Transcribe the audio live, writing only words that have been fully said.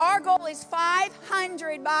least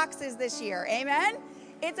 500 boxes this year. Amen?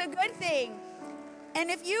 It's a good thing. And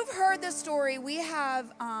if you've heard the story, we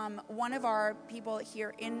have one of our people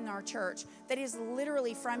here in our church that is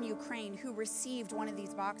literally from Ukraine who received one of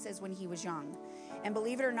these boxes when he was young. And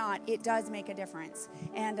believe it or not, it does make a difference.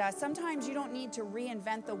 And sometimes you don't need to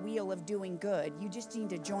reinvent the wheel of doing good. You just need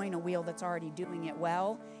to join a wheel that's already doing it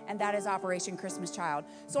well. And that is Operation Christmas Child.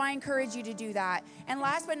 So I encourage you to do that. And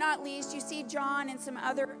last but not least, you see John and some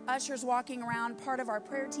other ushers walking around, part of our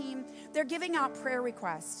prayer team. They're giving out prayer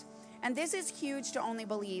requests. And this is huge to Only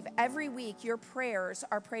Believe. Every week, your prayers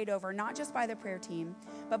are prayed over, not just by the prayer team,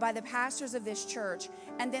 but by the pastors of this church.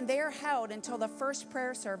 And then they are held until the first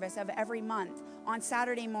prayer service of every month on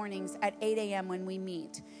Saturday mornings at 8 a.m. when we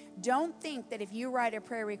meet. Don't think that if you write a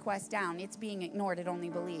prayer request down, it's being ignored at Only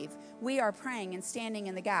Believe. We are praying and standing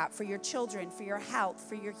in the gap for your children, for your health,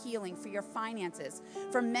 for your healing, for your finances,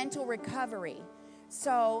 for mental recovery.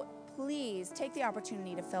 So please take the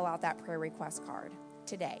opportunity to fill out that prayer request card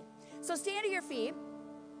today. So stand to your feet.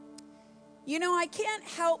 You know, I can't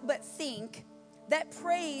help but think that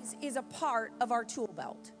praise is a part of our tool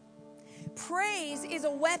belt. Praise is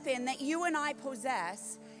a weapon that you and I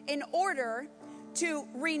possess in order to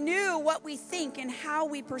renew what we think and how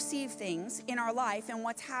we perceive things in our life and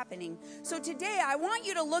what's happening. So today, I want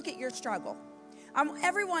you to look at your struggle.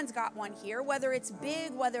 Everyone's got one here, whether it's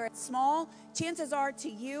big, whether it's small. Chances are to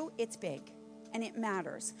you, it's big. And it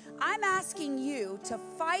matters. I'm asking you to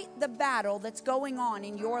fight the battle that's going on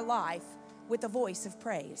in your life with a voice of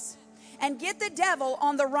praise. And get the devil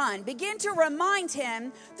on the run. Begin to remind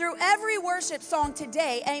him through every worship song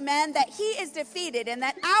today, amen, that he is defeated and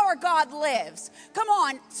that our God lives. Come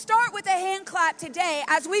on, start with a hand clap today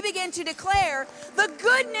as we begin to declare the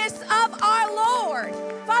goodness of our Lord.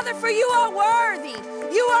 Father, for you are worthy.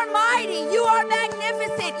 You are mighty. You are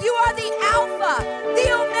magnificent. You are the Alpha,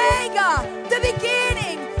 the Omega, the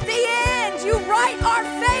beginning, the end. You write our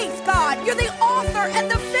faith, God. You're the author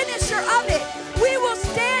and the finisher of it. We will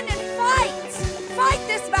stand and fight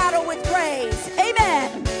this battle with praise.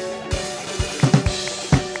 Amen.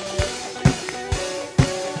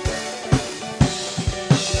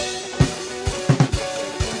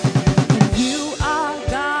 You are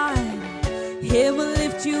God. He will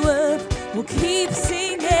lift you up. We'll keep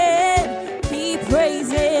singing, keep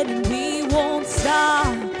praising, and we won't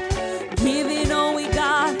stop.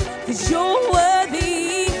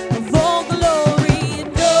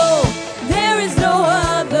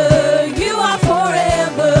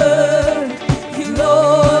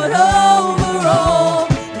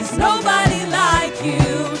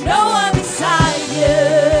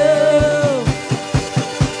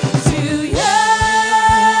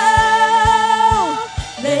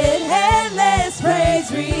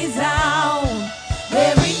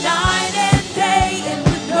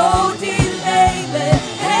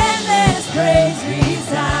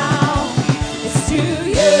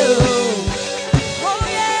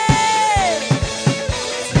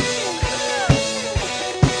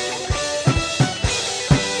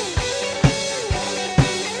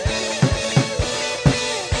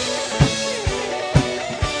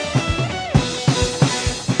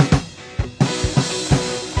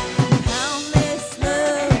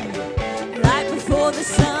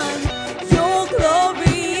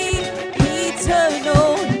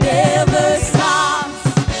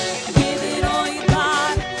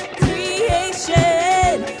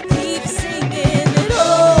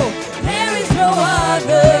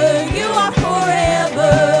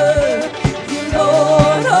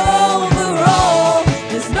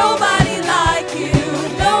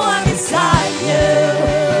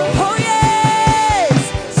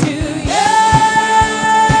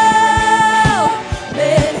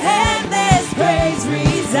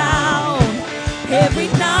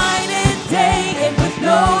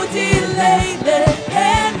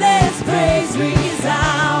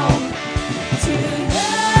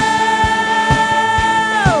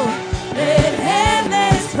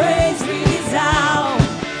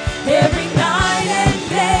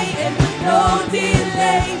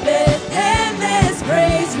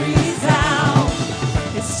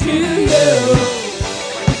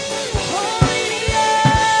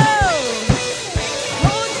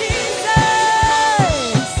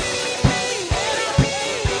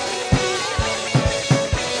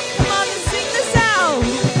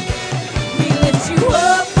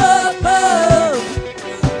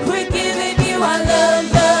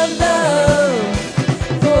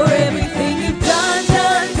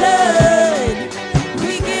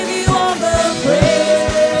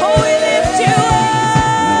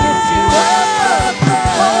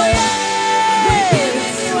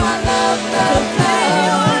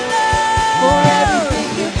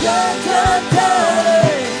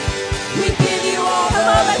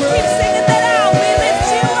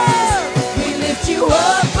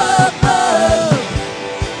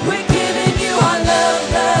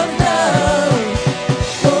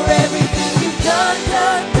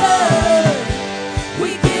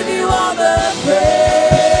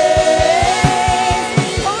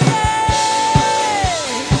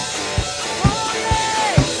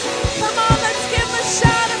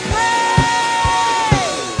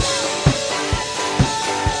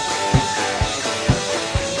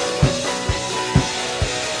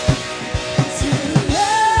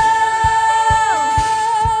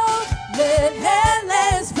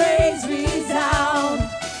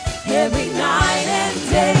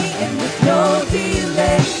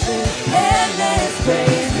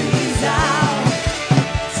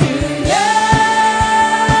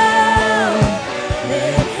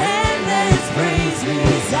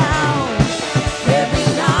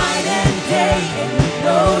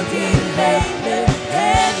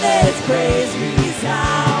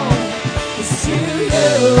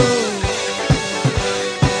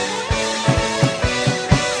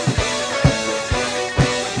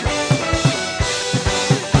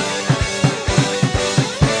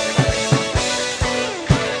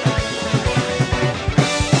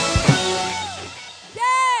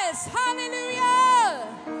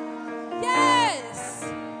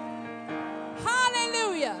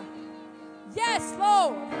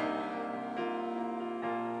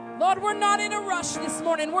 Lord, we're not in a rush this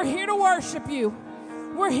morning. We're here to worship you.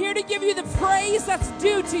 We're here to give you the praise that's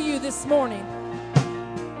due to you this morning.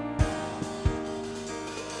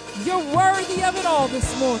 You're worthy of it all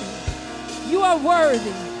this morning. You are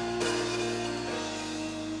worthy.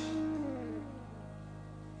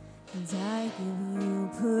 And I give you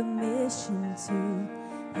permission to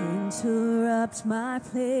interrupt my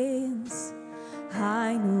plans.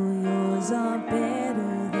 I know yours are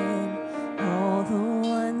better than all the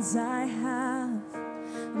ones I have.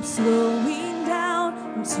 I'm slowing down,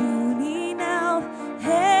 I'm tuning out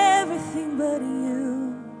everything but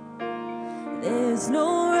you. There's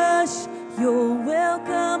no rush, you're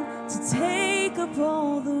welcome to take up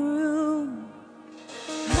all the room.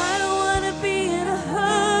 I don't want to be in a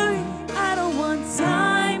hurry, I don't want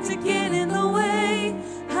time to get in the way.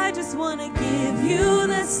 I just want to give you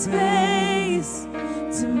the space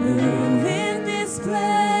to move in this place.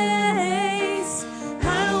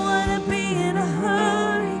 I don't want to be in a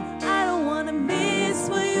hurry, I don't want to miss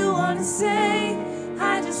what you want to say.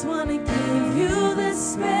 I just want to give you the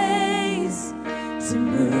space to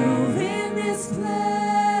move in this place.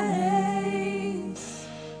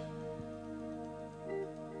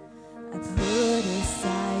 I put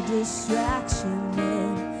aside distraction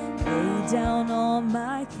and lay down all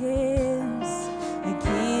my cares. I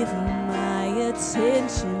give you my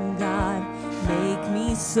attention, God. Make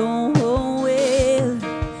me so aware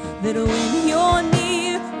that when you're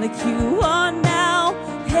near, like you are now,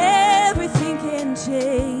 everything can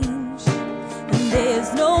change. And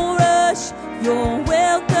there's no rush, you're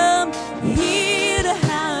welcome here to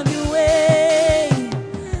have your way.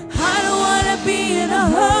 I don't want to be in a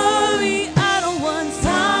hurry, I don't want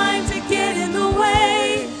time to get in the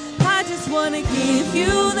way. I just want to give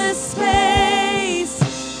you the space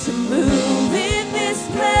to move in this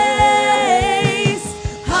place.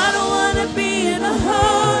 I don't want to be in a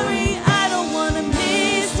hurry, I don't want to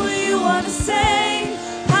miss what you want to say.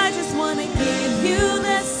 I just want to give you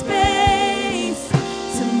the space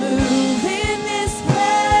to move in this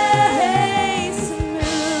place.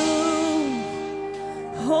 Move.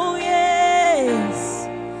 Oh yes,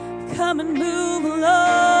 come and move,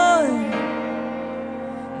 Lord.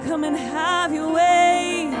 Come and have your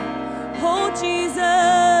way. Oh Jesus.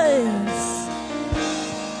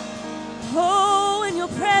 Oh, when your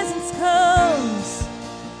presence comes,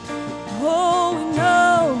 oh, we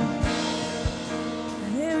know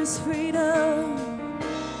there is freedom.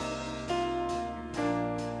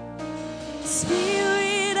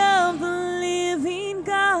 Spirit of the living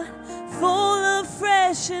God, fall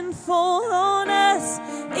afresh and fall on us.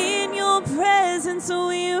 In your presence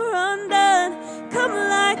we're undone. Come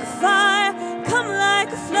like fire, come like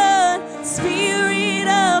a flood. Spirit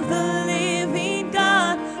of the living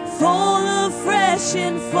God, fall afresh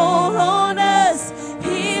and fall on us.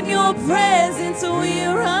 In your presence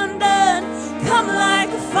we're undone. Come like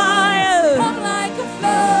a fire, come like a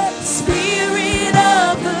flood. Spirit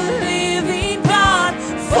of the living God,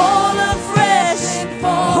 fall afresh and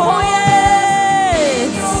fall. Oh yes,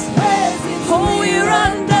 in your presence oh we're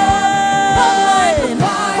undone.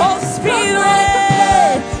 Oh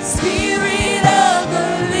Spirit, Spirit of the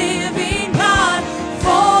living God,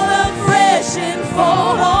 fall afresh and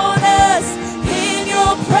fall on us. In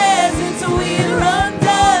your presence we're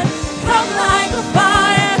undone. Come like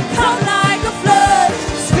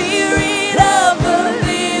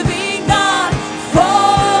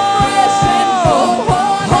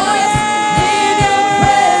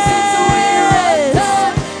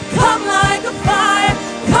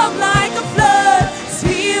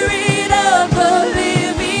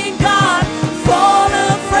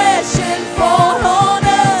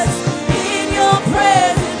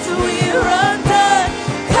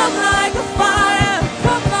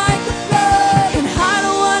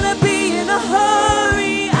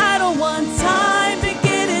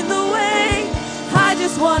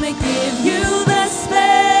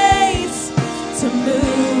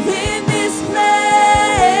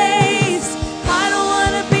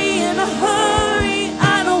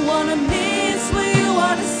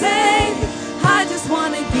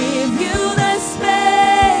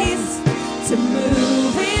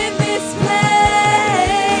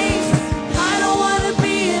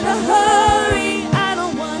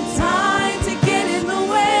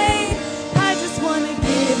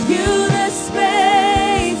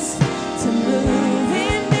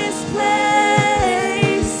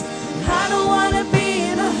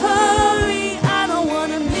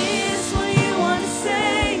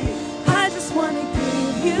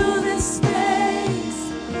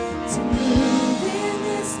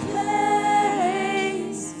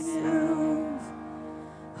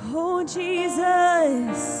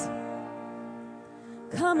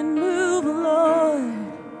come and move, Lord.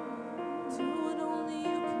 Do what only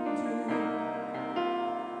you can do.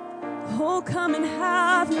 Oh, come and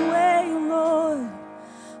have your way, Lord.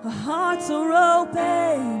 Our hearts are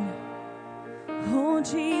open. Oh,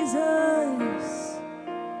 Jesus.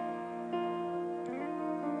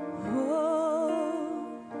 Oh,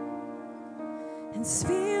 and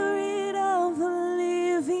Spirit of the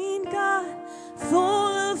living God,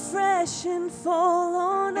 fall afresh and fall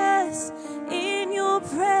on us. In your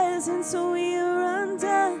presence we are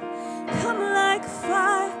undone. Come like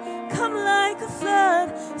fire, come like a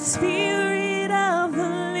flood. Spirit of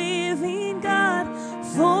the living God,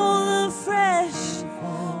 fall afresh.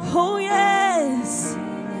 Oh yes,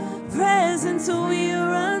 presence we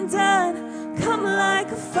are undone. Come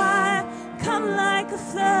like a fire, come like a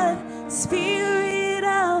flood. Spirit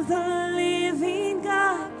of the living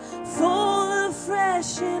God, fall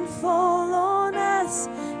afresh and fall on us.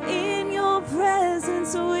 In your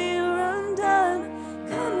presence we are undone.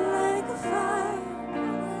 Come like a fire,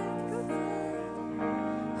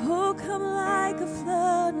 oh come like a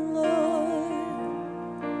flood, Lord.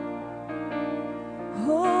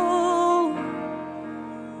 Oh,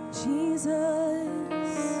 Jesus,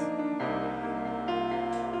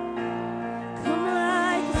 come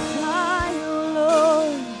like a fire,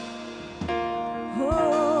 Lord.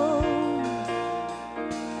 Oh,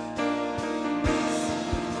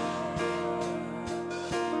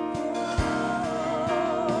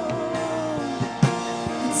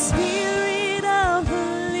 Spirit of the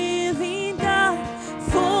living God,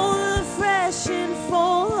 fall afresh and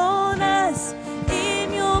fall on us.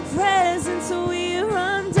 In your presence we're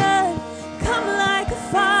undone. Come like a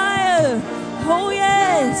fire, oh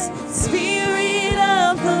yes. Spirit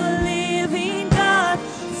of the living God,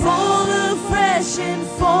 fall afresh and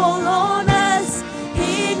fall on us.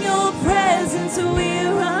 In your presence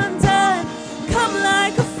we're undone. Come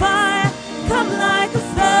like a fire, come like a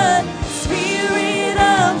flood. Spirit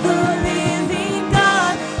of the living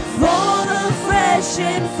God, fall afresh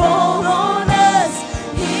and fall on us.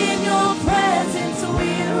 In your presence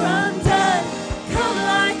we're undone. Come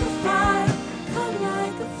like a fire, come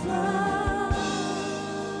like a flood.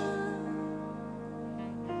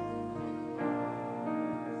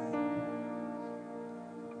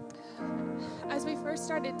 As we first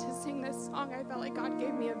started to sing this song, I felt like God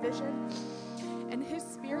gave me a vision, and His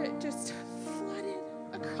Spirit just flooded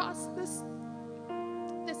across the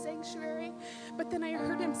sanctuary. But then I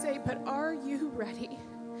heard Him say, but are you ready?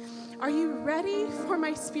 Are you ready for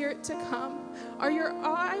my Spirit to come? Are your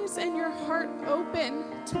eyes and your heart open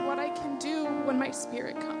to what I can do when my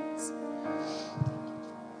Spirit comes?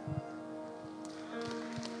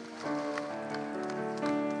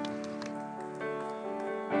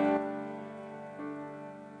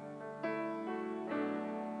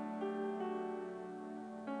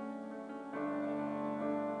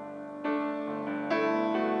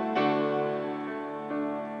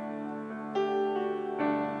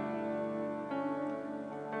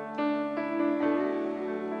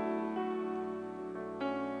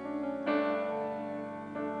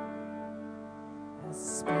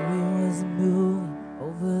 Spirit was moving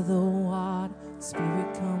over the water.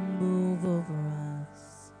 Spirit, come move over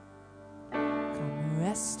us. Come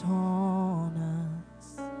rest on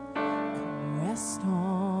us. Come rest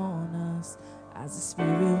on us. As the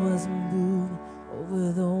Spirit was moving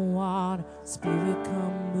over the water, Spirit,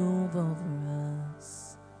 come move over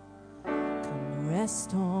us. Come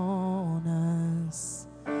rest on us.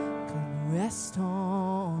 Come rest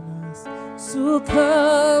on us. So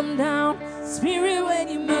come down, Spirit, when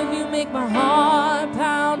you move, you make my heart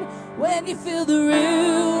pound. When you fill the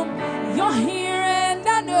room, you're here and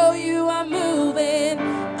I know you are moving.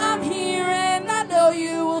 I'm here and I know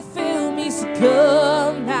you will fill me. So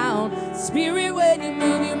come down, Spirit, when you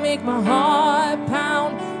move, you make my heart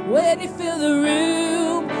pound. When you fill the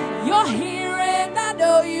room, you're here and I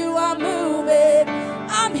know you are moving.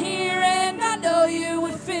 I'm here and I know you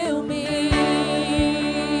will fill me.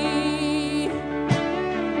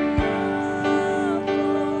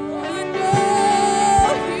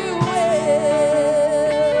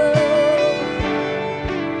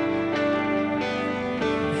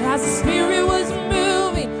 As the Spirit was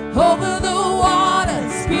moving over the water,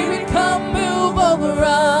 Spirit, come move over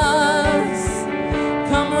us.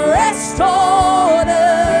 Come rest on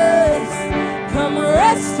us. Come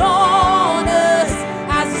rest on us.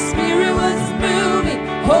 As the Spirit was moving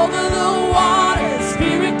over the water,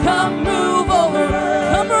 Spirit, come move over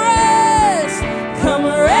us. Come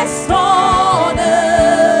rest on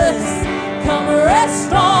us. Come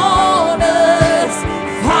rest on us.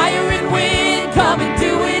 Fire and wind, come and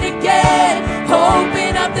do it again.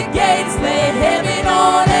 Open up the gates, lay heaven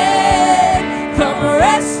on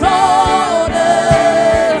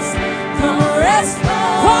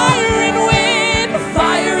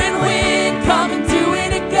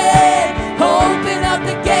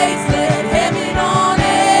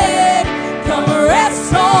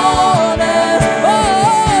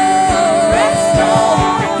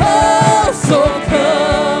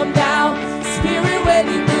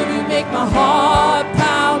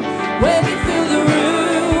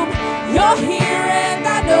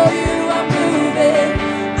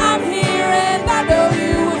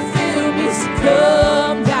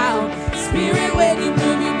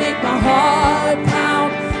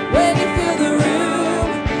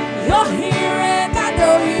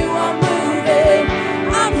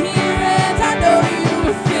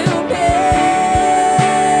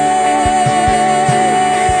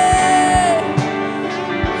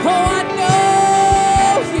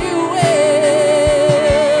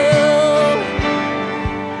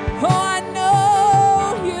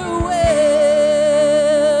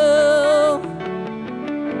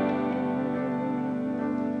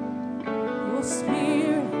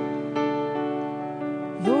Spirit,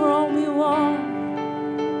 you're all we want.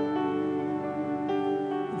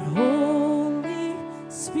 And Holy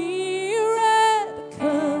Spirit,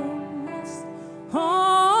 come rest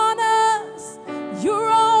on us.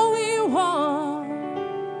 You're all we want.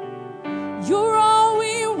 You're all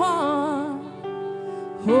we want.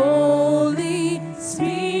 Holy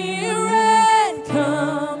Spirit,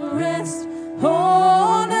 come rest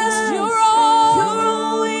on us. You're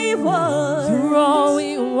all we want. You're all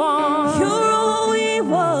we want. You're all we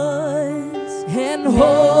want. And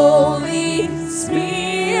Holy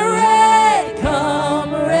Spirit,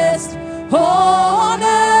 come rest on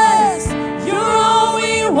us. You're all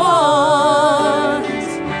we want.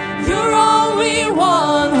 You're all we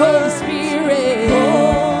want, Holy Spirit.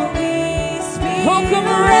 Holy Spirit, oh, come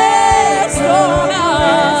rest on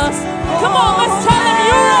us. Come on, let's tell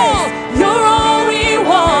them you're all we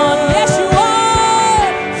want. Yes, you are.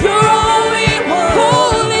 You're all we want.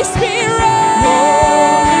 Holy Spirit,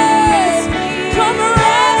 come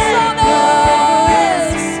rest on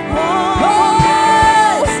us.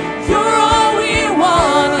 Oh, you're all we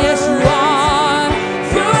want. Yes, you are.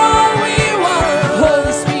 You're all we want.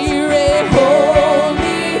 Holy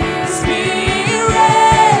Spirit,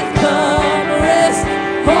 come rest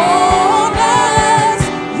on us.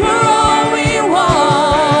 You're all we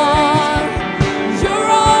want. You're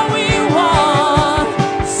all we want.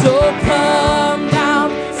 So come down,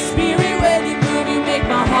 Spirit, when you move, you make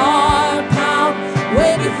my heart pound.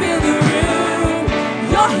 When you fill the room,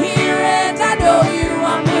 you're here and I know you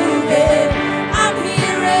are moving. I'm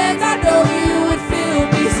here and I know you would feel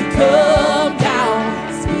me. So come down,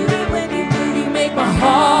 Spirit, when you move, you make my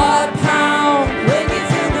heart pound. When you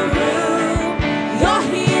fill the room, you're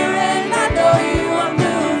here and I know you are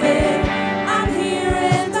moving. I'm here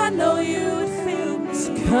and I know you would feel me.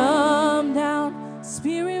 So come down,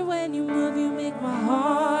 Spirit, when you move, you make my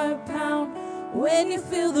heart pound. When you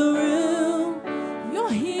fill the room, you're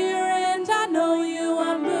here and I know you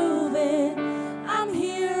are moving. I'm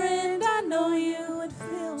here and I know you would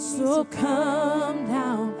feel me. So come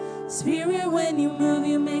down, Spirit, when you move,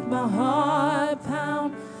 you make my heart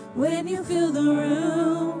pound. When you fill the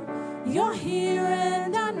room, you're here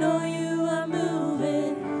and I know you are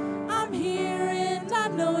moving. I'm here and I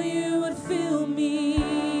know you would feel me.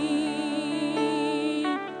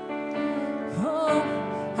 Oh,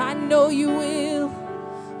 I know you will.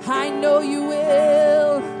 I know you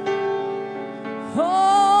will.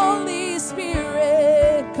 Holy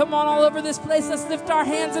Spirit, come on, all over this place. Let's lift our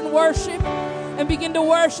hands and worship and begin to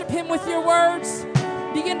worship Him with your words.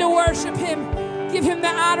 Begin to worship Him. Give Him the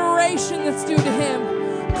adoration that's due to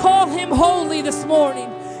Him. Call Him holy this morning.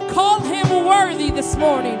 Call Him worthy this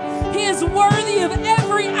morning. He is worthy of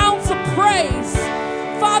every ounce of praise.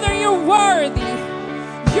 Father, you're worthy.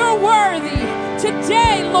 You're worthy.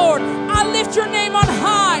 Today, Lord, I lift your name on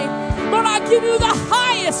high. Lord, I give you the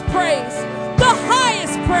highest praise. The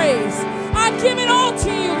highest praise. I give it all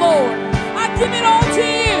to you, Lord. I give it all to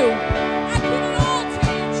you. I give it all to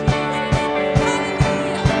you, Jesus.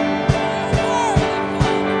 Hallelujah.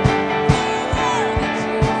 You're worthy, Father. You're worthy,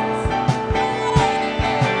 Jesus.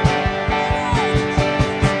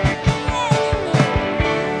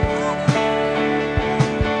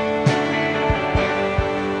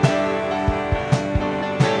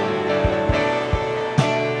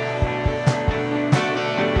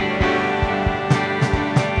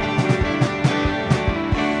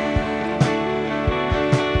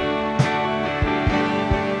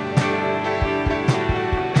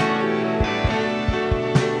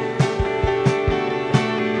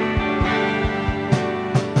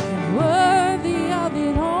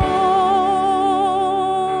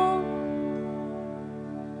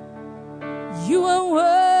 You're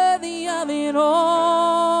worthy,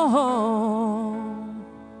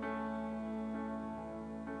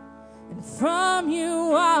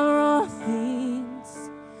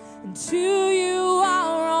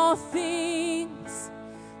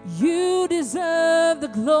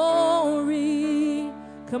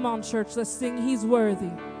 Come on, church, let's sing. He's worthy.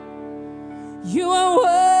 You are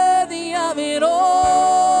worthy of it all.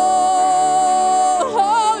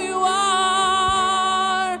 Oh, you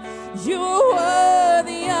are. You are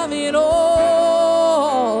worthy of it all.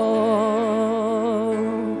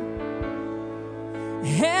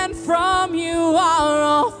 And from you are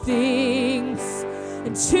all things,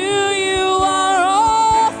 and to you are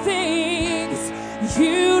all things.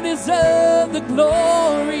 You deserve the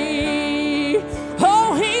glory.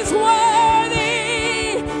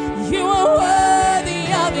 You are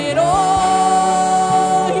worthy of it all.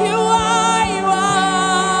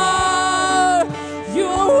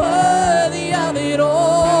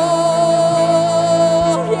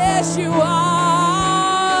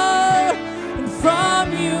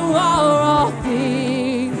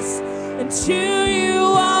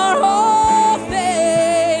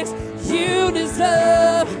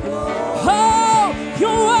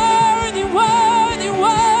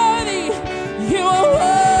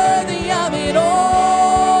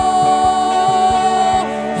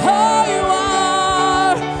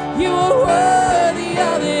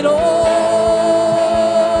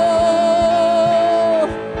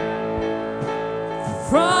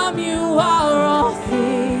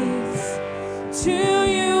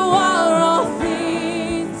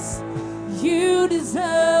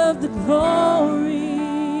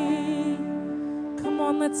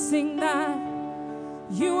 let's sing that.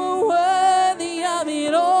 You are worthy of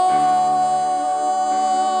it all.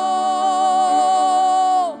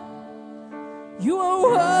 You are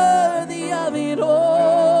worthy of it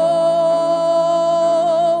all.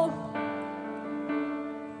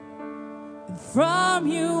 And from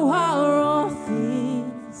you are all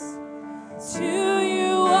things. To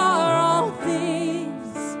you are all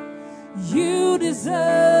things. You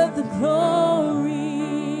deserve the glory.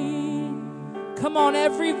 Come on,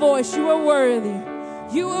 every voice, you are worthy.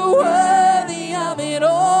 You are worthy of it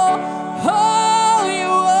all. Oh,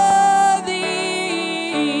 you're worthy.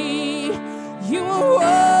 You are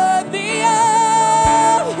worthy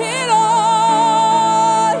of it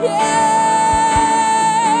all.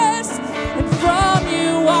 Yes. And from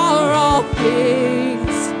you are all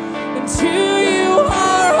things. And to you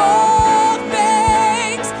are all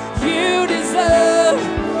things. You deserve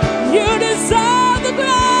the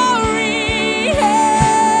glory.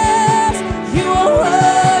 Yes. You are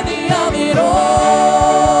worthy of it all.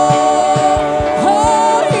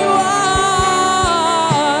 Oh, you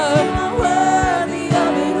are. You are worthy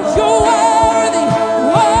of it all. You're worthy,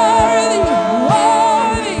 worthy,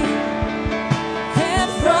 worthy. And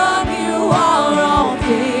from you are all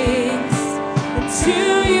things. And to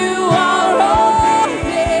you are all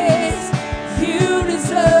things. You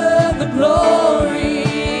deserve the glory.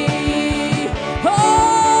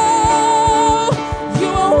 Oh, you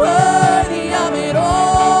are worthy of it all.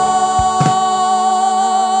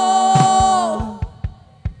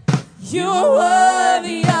 You are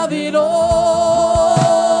worthy of it all.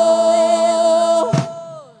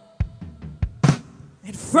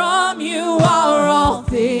 And from you are all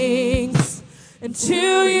things, and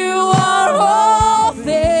to you are all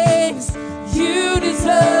things. You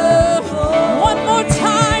deserve. One more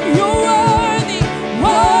time, you're worthy,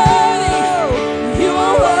 worthy. You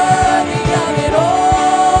are worthy of it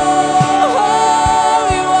all.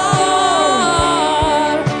 You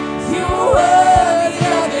are. You are worthy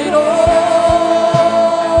of it all.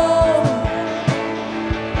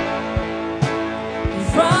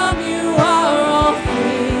 From you are all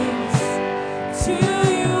things. To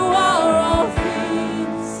you are all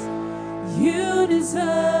things. You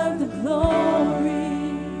deserve the glory.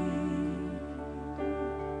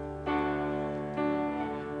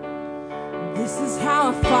 This is how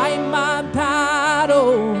I fight my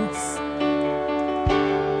battles.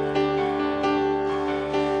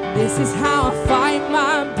 This is how I fight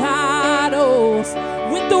my battles.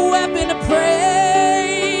 With the weapon of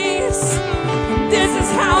praise. This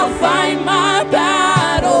is how I fight my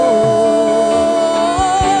battles.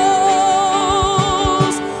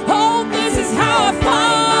 Oh, this is how I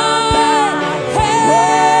fight.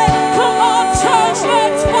 Hey, come on, church,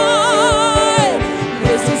 let's fight.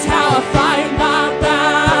 This is how I fight my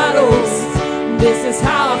battles. This is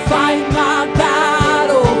how I fight my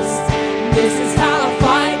battles. This is how I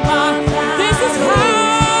fight my. This is how.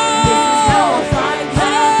 I fight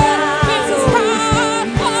my battles. This is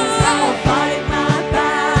how I fight my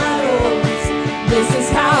battles. This is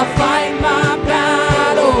how I fight my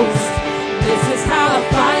battles. This is how I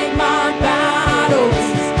fight my battles.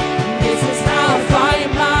 This is how I fight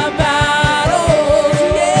my battles.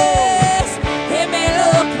 Yes, it may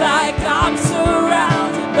look like I'm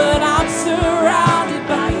surrounded, but I'm surrounded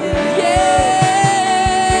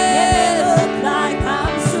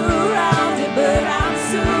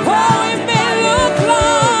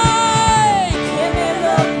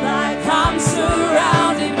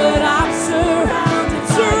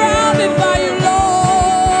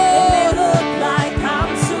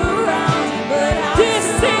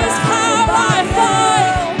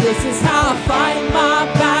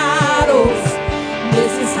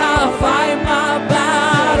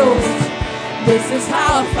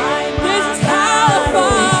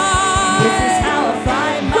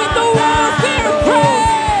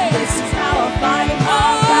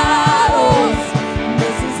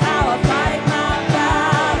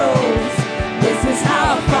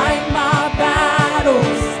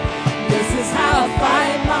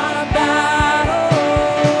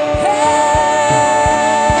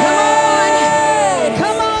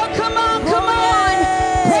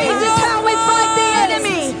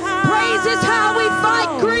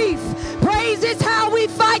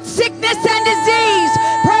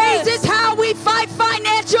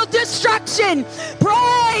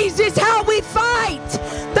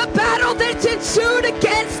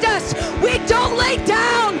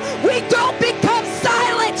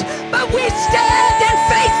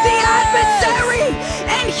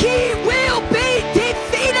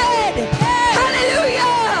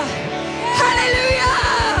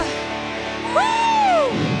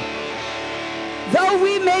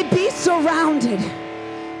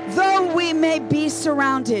may be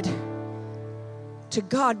surrounded, to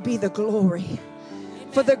God be the glory.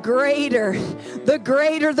 For the greater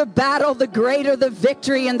the battle, the greater the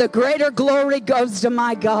victory, and the greater glory goes to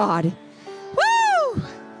my God. Woo!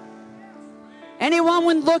 Anyone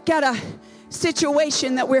would look at a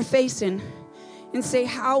situation that we're facing and say,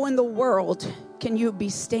 how in the world can you be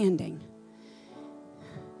standing?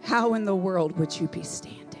 How in the world would you be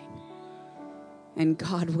standing? And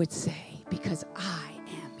God would say, because I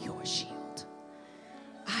am your shield.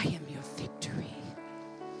 I am your victory.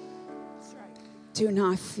 That's right. Do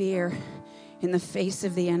not fear in the face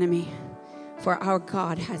of the enemy, for our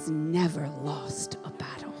God has never lost a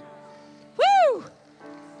battle. Woo!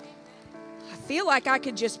 I feel like I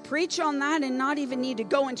could just preach on that and not even need to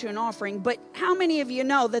go into an offering, but how many of you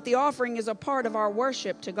know that the offering is a part of our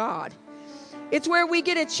worship to God? It's where we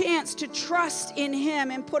get a chance to trust in Him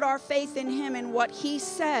and put our faith in Him and what He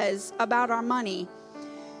says about our money.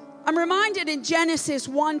 I'm reminded in Genesis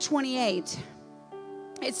 1:28,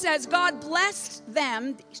 it says, God blessed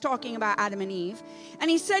them, He's talking about Adam and Eve, and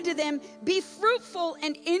He said to them, be fruitful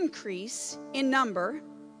and increase in number,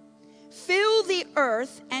 fill the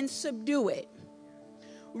earth and subdue it,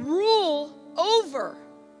 rule over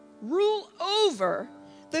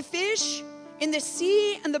the fish in the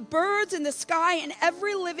sea and the birds in the sky and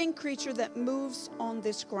every living creature that moves on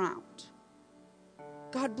this ground.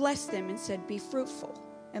 God blessed them and said, be fruitful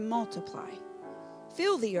and multiply.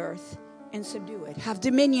 Fill the earth and subdue it. Have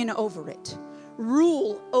dominion over it.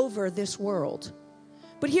 Rule over this world.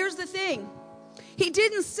 But here's the thing. He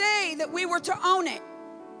didn't say that we were to own it.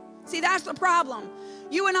 See, that's the problem.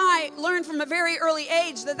 You and I learned from a very early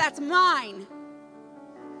age that that's mine.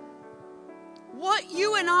 What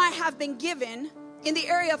you and I have been given in the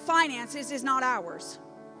area of finances is not ours.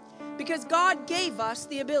 Because God gave us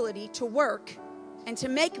the ability to work and to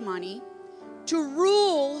make money, to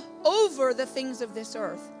rule over the things of this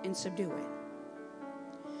earth and subdue it.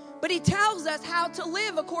 But He tells us how to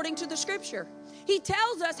live according to the Scripture. He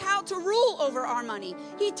tells us how to rule over our money.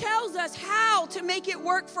 He tells us how to make it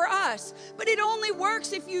work for us. But it only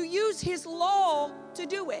works if you use His law to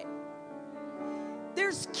do it.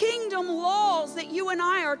 There's kingdom laws that you and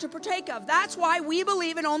I are to partake of. That's why we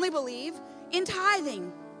believe and only believe in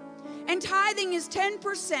tithing. And tithing is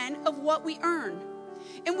 10% of what we earn.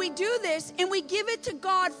 And we do this and we give it to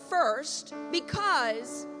God first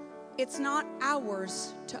because it's not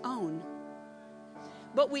ours to own.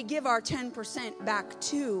 But we give our 10% back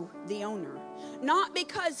to the owner. Not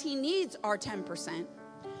because He needs our 10%,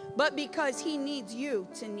 but because He needs you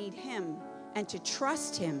to need Him and to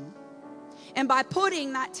trust Him. And by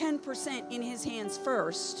putting that 10% in His hands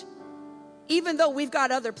first, even though we've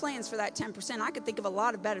got other plans for that 10%, I could think of a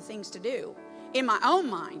lot of better things to do in my own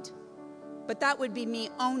mind. But that would be me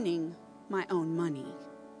owning my own money.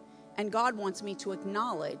 And God wants me to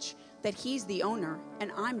acknowledge that He's the owner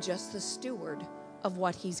and I'm just the steward of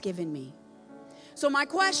what He's given me. So my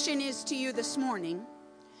question is to you this morning,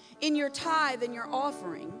 in your tithe and your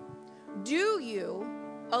offering, do you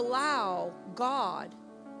allow God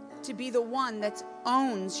to be the one that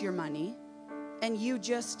owns your money and you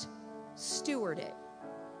just steward it?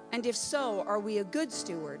 And if so, are we a good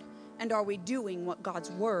steward? And are we doing what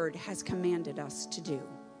God's word has commanded us to do?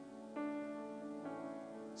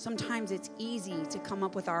 Sometimes it's easy to come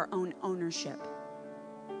up with our own ownership.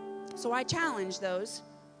 So I challenge those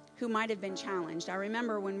who might have been challenged. I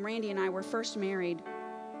remember when Randy and I were first married,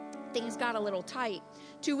 things got a little tight.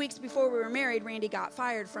 2 weeks before we were married, Randy got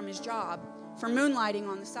fired from his job for moonlighting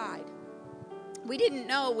on the side. We didn't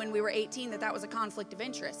know when we were 18 that was a conflict of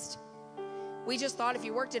interest. We just thought if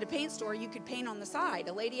you worked at a paint store, you could paint on the side.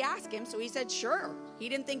 A lady asked him, so he said, sure. He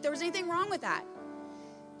didn't think there was anything wrong with that.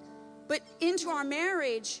 But into our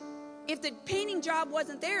marriage, if the painting job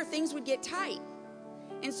wasn't there, things would get tight.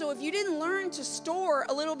 And so if you didn't learn to store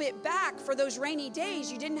a little bit back for those rainy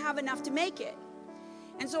days, you didn't have enough to make it.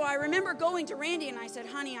 And so I remember going to Randy and I said,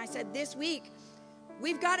 honey, I said, this week,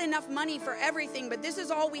 we've got enough money for everything, but this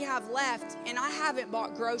is all we have left, and I haven't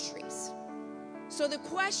bought groceries. So the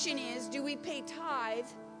question is, do we pay tithe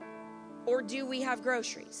or do we have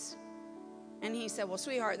groceries? And he said, well,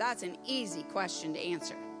 sweetheart, that's an easy question to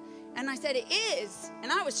answer. And I said, it is.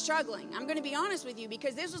 And I was struggling. I'm going to be honest with you,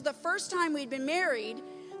 because this was the first time we'd been married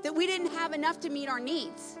that we didn't have enough to meet our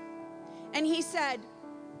needs. And he said,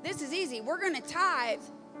 this is easy. We're going to tithe.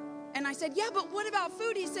 And I said, yeah, but what about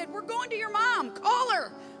food? He said, we're going to your mom. Call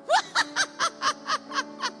her.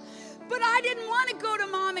 But I didn't want to go to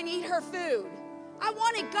mom and eat her food. I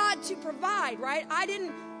wanted God to provide, right?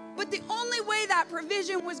 But the only way that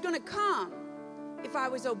provision was going to come if I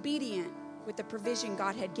was obedient with the provision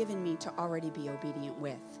God had given me to already be obedient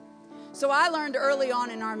with. So I learned early on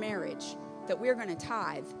in our marriage that we're going to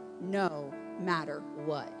tithe no matter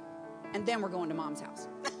what. And then we're going to Mom's house.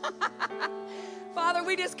 Father,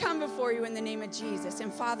 we just come before you in the name of Jesus.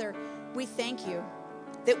 And Father, we thank you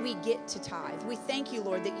that we get to tithe. We thank you,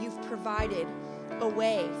 Lord, that you've provided a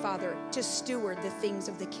way, Father, to steward the things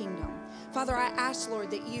of the kingdom. Father, I ask,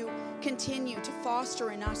 Lord, that you continue to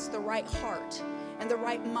foster in us the right heart and the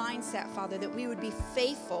right mindset, Father, that we would be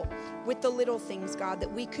faithful with the little things, God,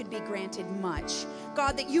 that we could be granted much.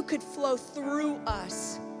 God, that you could flow through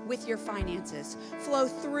us with your finances. Flow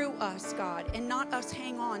through us, God, and not us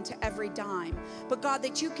hang on to every dime. But God,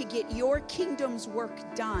 that you could get your kingdom's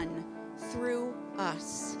work done through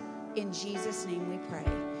us. In Jesus' name we pray.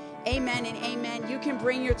 Amen and amen. You can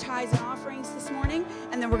bring your tithes and offerings this morning,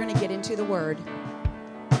 and then we're going to get into the word.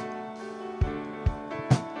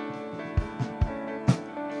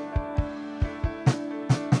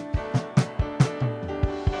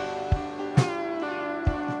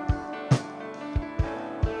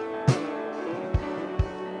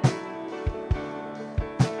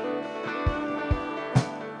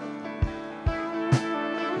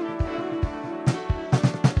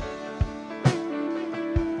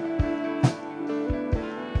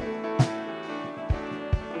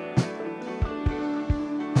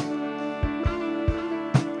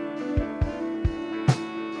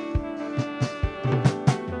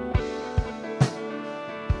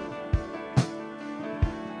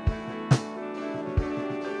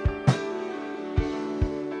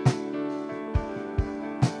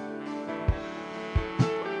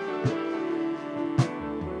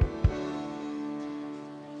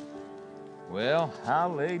 Well,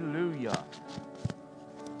 hallelujah.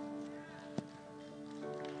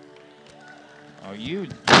 Are you?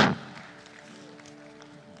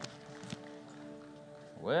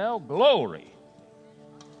 Well, glory.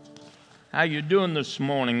 How you doing this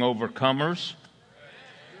morning, overcomers?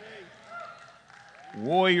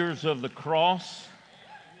 Warriors of the cross,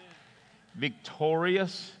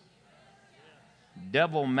 victorious,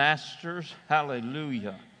 devil masters,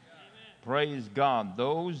 hallelujah. Praise God.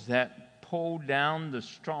 Those that pull down the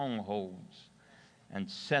strongholds and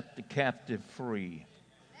set the captive free.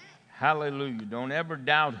 Hallelujah. Don't ever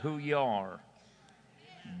doubt who you are.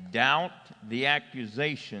 Doubt the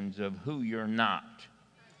accusations of who you're not.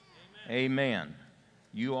 Amen.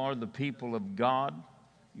 You are the people of God.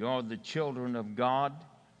 You are the children of God.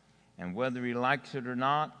 And whether he likes it or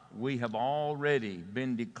not, we have already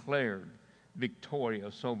been declared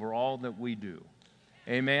victorious over all that we do.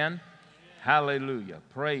 Amen. Hallelujah.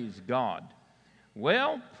 Praise God.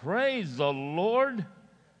 Well, praise the Lord.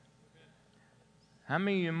 How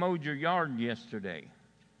many of you mowed your yard yesterday?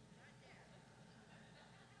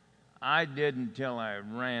 I didn't till I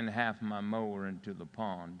ran half my mower into the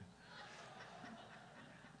pond.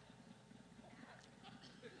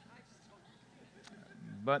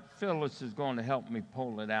 But Phyllis is going to help me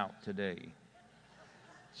pull it out today.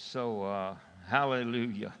 So,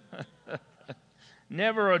 hallelujah.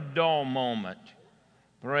 Never a dull moment.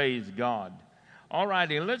 Praise God. All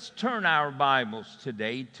righty, let's turn our Bibles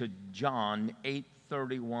today to John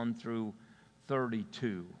 8:31 through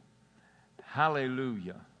 32.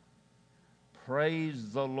 Hallelujah.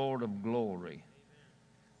 Praise the Lord of glory.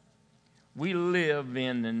 We live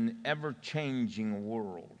in an ever-changing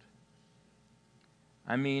world.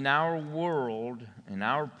 I mean, our world and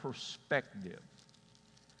our perspective,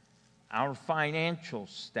 our financial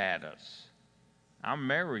status, our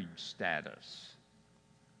marriage status,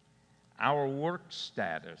 our work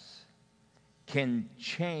status can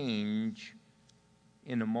change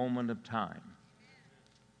in a moment of time.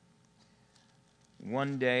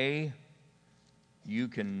 One day, you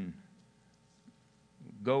can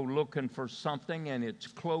go looking for something and it's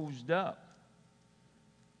closed up.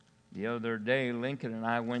 The other day, Lincoln and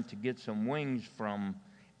I went to get some wings from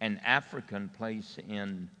an African place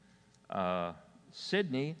in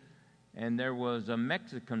Sydney, and there was a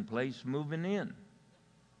Mexican place moving in.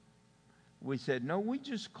 We said, no, we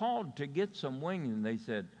just called to get some wings. And they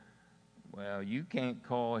said, well, you can't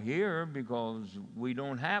call here because we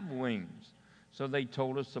don't have wings. So they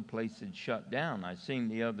told us the place had shut down. I seen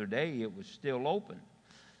the other day it was still open.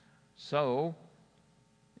 So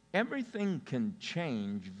everything can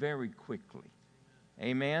change very quickly.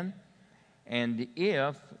 Amen? And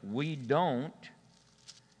if we don't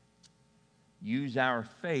use our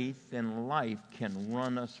faith, then life can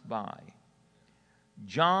run us by.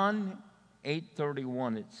 John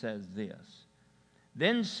 8:31, it says this.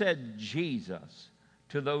 Then said Jesus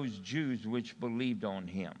to those Jews which believed on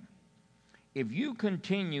him, if you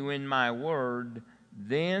continue in my word,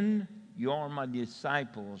 then You are my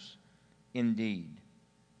disciples indeed.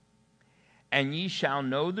 And ye shall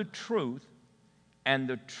know the truth, and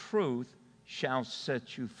the truth shall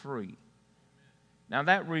set you free. Now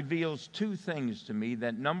that reveals two things to me.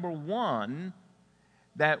 That number one,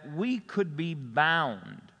 that we could be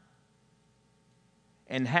bound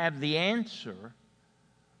and have the answer,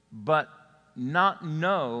 but not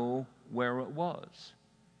know where it was.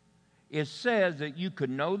 It says that you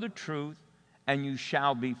could know the truth and you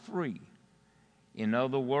shall be free. In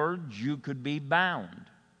other words, you could be bound.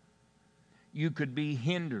 You could be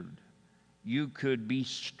hindered. You could be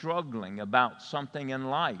struggling about something in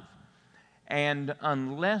life. And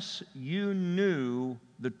unless you knew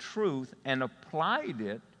the truth and applied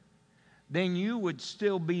it, then you would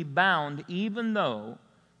still be bound, even though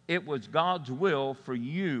it was God's will for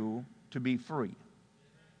you to be free.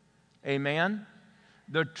 Amen?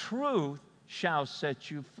 The truth shall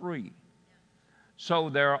set you free. So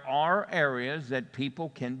there are areas that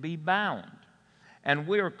people can be bound. And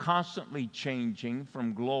we are constantly changing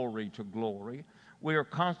from glory to glory. We are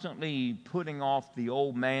constantly putting off the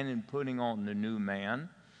old man and putting on the new man.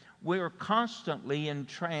 We are constantly in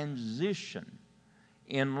transition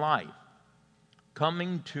in life,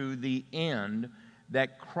 coming to the end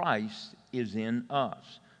that Christ is in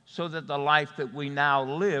us, so that the life that we now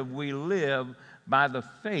live, we live by the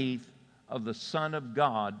faith of the Son of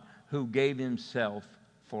God who gave himself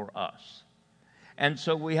for us. And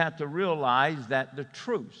so we have to realize that the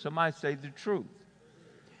truth, somebody say the truth.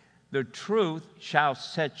 The truth shall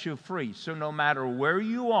set you free. So no matter where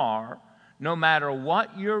you are, no matter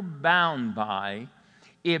what you're bound by,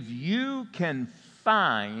 if you can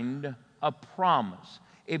find a promise,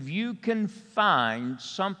 if you can find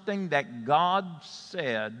something that God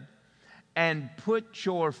said and put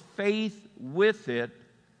your faith with it,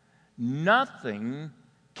 nothing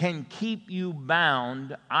can keep you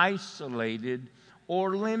bound, isolated,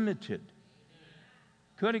 or limited.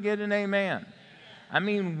 Could I get an amen? I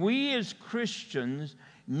mean, we as Christians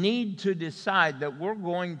need to decide that we're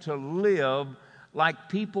going to live like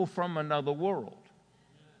people from another world,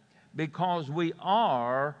 because we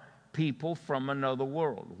are people from another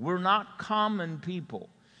world. We're not common people.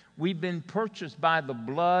 We've been purchased by the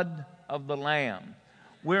blood of the Lamb.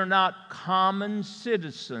 We're not common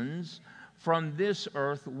citizens from this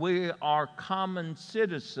earth. We are common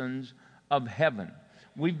citizens of heaven.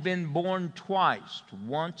 We've been born twice,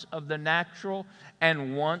 once of the natural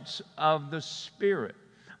and once of the spirit.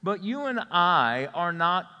 But you and I are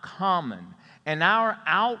not common, and our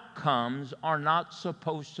outcomes are not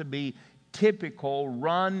supposed to be typical,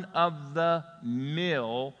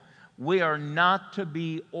 run-of-the-mill. We are not to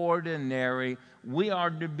be ordinary. We are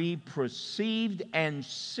to be perceived and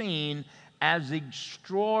seen as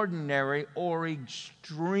extraordinary or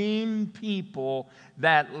extreme people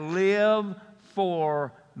that live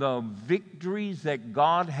for the victories that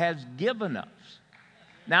God has given us.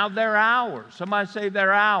 Now they're ours. Somebody say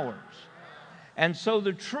they're ours. And so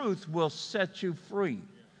the truth will set you free.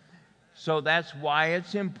 So that's why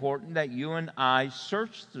it's important that you and I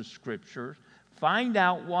search the Scriptures, find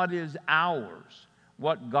out what is ours,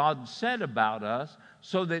 what God said about us,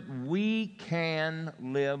 so that we can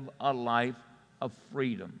live a life of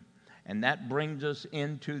freedom. And that brings us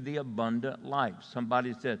into the abundant life.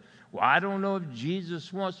 Somebody said, well, I don't know if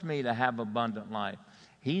Jesus wants me to have abundant life.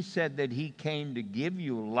 He said that he came to give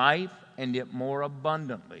you life and it more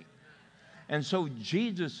abundantly. And so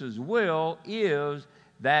Jesus' will is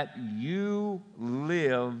that you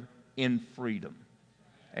live in freedom.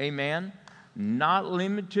 Amen? Not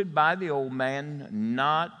limited by the old man,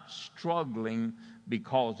 not struggling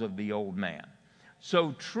because of the old man.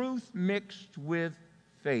 So truth mixed with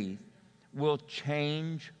faith will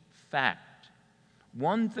change fact.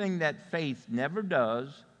 One thing that faith never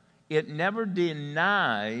does, it never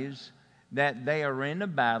denies that they are in a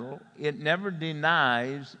battle. It never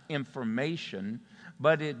denies information,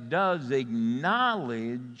 but it does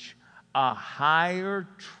acknowledge a higher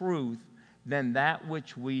truth than that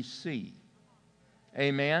which we see.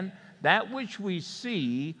 Amen? That which we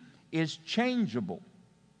see is changeable.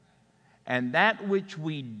 And that which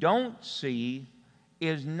we don't see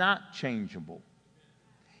is not changeable.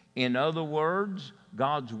 In other words,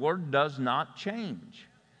 God's Word does not change.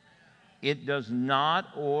 It does not,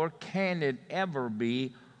 or can it ever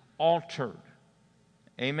be altered.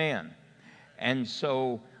 Amen. And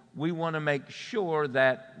so we want to make sure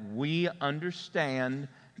that we understand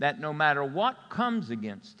that no matter what comes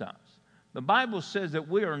against us, the Bible says that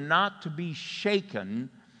we are not to be shaken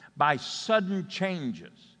by sudden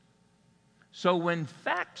changes. So when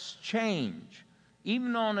facts change,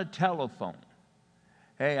 even on a telephone,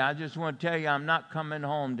 Hey, I just want to tell you, I'm not coming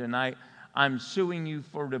home tonight. I'm suing you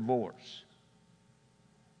for divorce.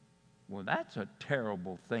 Well, that's a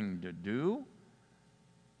terrible thing to do,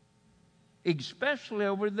 especially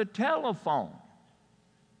over the telephone.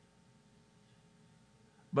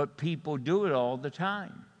 But people do it all the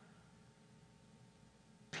time.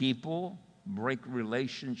 People break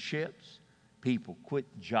relationships. People quit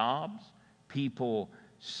jobs. People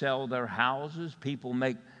sell their houses. People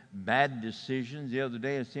make bad decisions. The other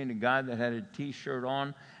day I seen a guy that had a T-shirt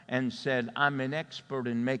on and said, "I'm an expert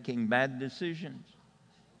in making bad decisions."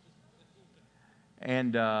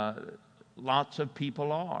 And lots of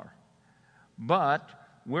people are. But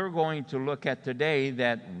we're going to look at today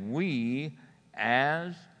that we,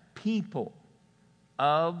 as people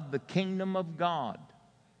of the kingdom of God,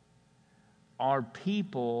 are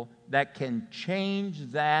people that can change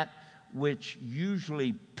that which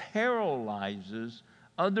usually paralyzes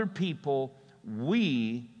other people.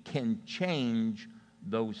 We can change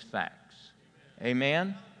those facts.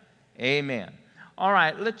 Amen? Amen. All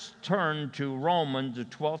right, let's turn to Romans, the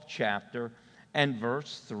 12th chapter, and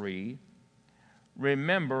verse 3.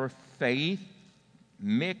 Remember, faith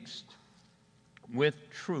mixed with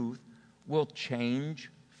truth will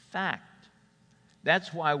change fact.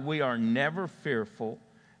 That's why we are never fearful.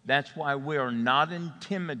 That's why we are not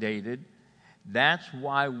intimidated. That's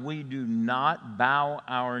why we do not bow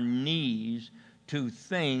our knees to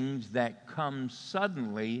things that come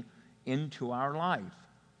suddenly into our life.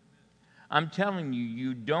 I'm telling you,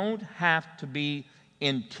 you don't have to be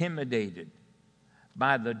intimidated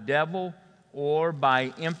by the devil or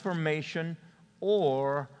by information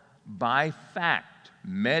or by fact,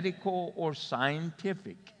 medical or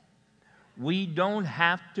scientific. We don't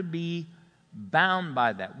have to be bound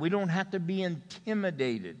by that. We don't have to be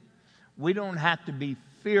intimidated. We don't have to be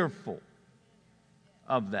fearful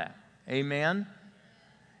of that. Amen?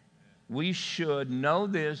 We should know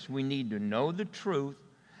this. We need to know the truth.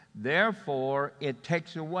 Therefore, it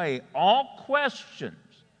takes away all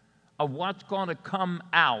questions of what's going to come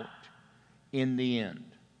out in the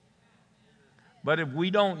end. But if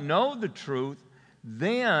we don't know the truth,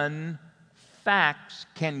 then facts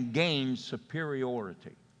can gain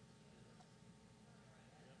superiority.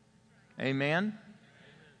 Amen?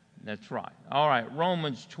 That's right. All right,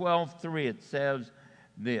 Romans 12:3, it says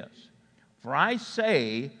this. For I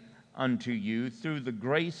say unto you, through the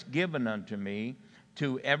grace given unto me,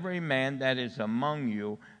 to every man that is among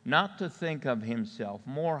you, not to think of himself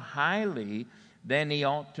more highly than he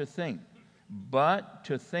ought to think, but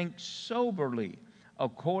to think soberly,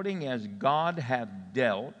 according as God hath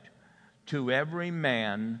dealt to every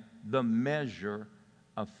man the measure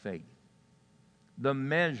of faith. The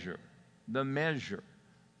measure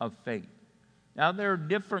of faith. Now, there are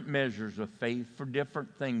different measures of faith for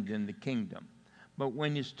different things in the kingdom. But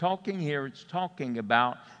when it's talking here, it's talking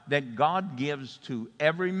about that God gives to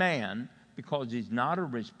every man, because he's not a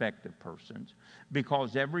respecter of persons,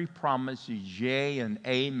 because every promise is yea and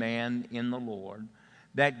amen in the Lord,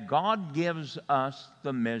 that God gives us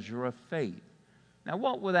the measure of faith. Now,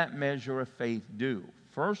 what will that measure of faith do?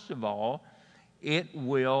 First of all, it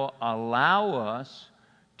will allow us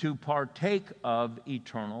to partake of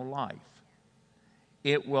eternal life.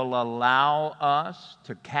 It will allow us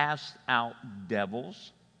to cast out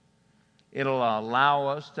devils. It'll allow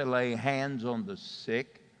us to lay hands on the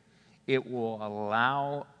sick. It will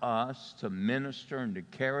allow us to minister and to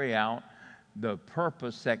carry out the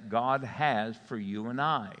purpose that God has for you and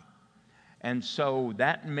I. And so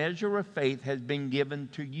that measure of faith has been given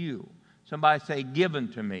to you. Somebody say,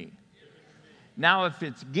 given to me. Now, if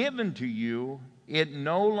it's given to you, it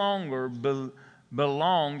no longer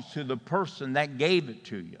belongs to the person that gave it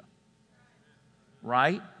to you.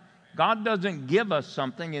 Right? God doesn't give us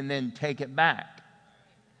something and then take it back.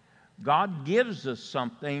 God gives us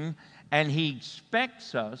something and He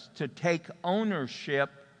expects us to take ownership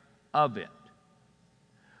of it.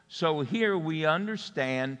 So here we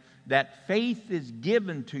understand that faith is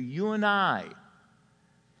given to you and I,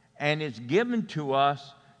 and it's given to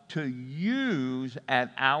us to use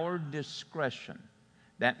at our discretion.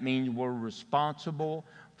 That means we're responsible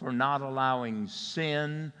for not allowing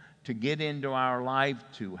sin to get into our life,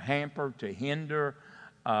 to hamper, to hinder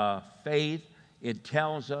faith. It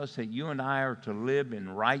tells us that you and I are to live in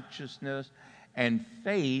righteousness, and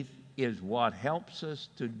faith is what helps us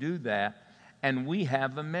to do that, and we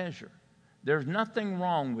have a measure. There's nothing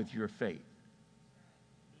wrong with your faith.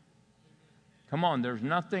 Come on, there's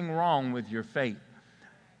nothing wrong with your faith.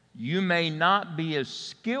 You may not be as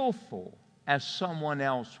skillful as someone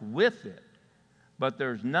else with it, but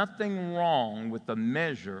there's nothing wrong with the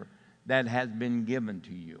measure that has been given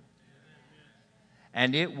to you.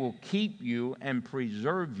 and it will keep you and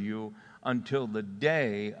preserve you until the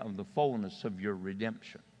day of the fullness of your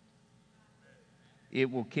redemption. It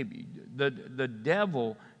will keep you. The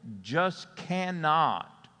devil just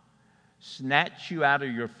cannot snatch you out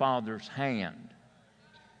of your Father's hand.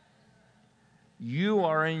 You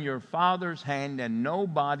are in your Father's hand, and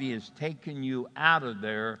nobody is taking you out of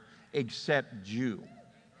there except you.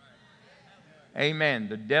 Amen.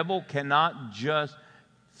 The devil cannot just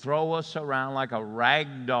throw us around like a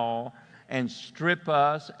rag doll and strip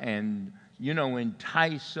us and,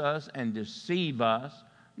 entice us and deceive us.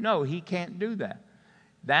 No, he can't do that.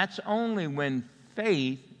 That's only when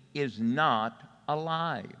faith is not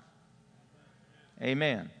alive.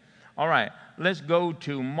 Amen. All right, let's go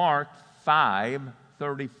to Mark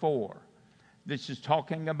 5:34. This is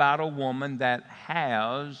talking about a woman that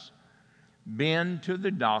has been to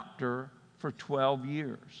the doctor for 12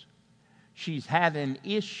 years. She's had an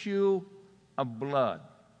issue of blood.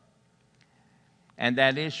 And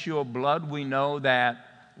that issue of blood, we know that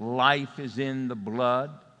life is in the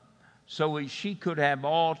blood. So she could have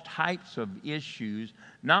all types of issues,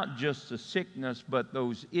 not just the sickness, but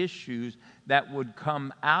those issues that would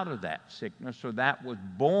come out of that sickness, or that was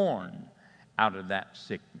born out of that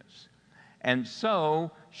sickness. And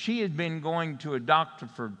so she had been going to a doctor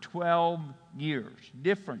for 12 years,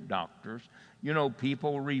 different doctors.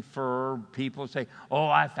 People refer, people say, oh,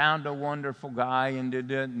 I found a wonderful guy, and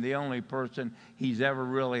the only person he's ever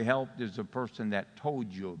really helped is the person that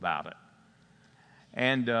told you about it.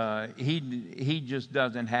 And he just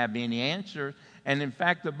doesn't have any answers. And in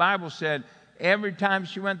fact, the Bible said every time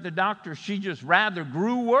she went to the doctor, she just rather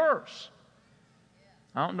grew worse.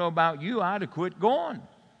 I don't know about you, I'd have quit going.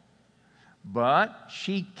 But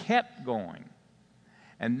she kept going.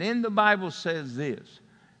 And then the Bible says this.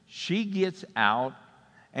 She gets out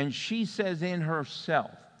and she says in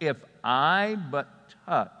herself, if I but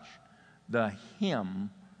touch the hem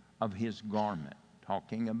of his garment,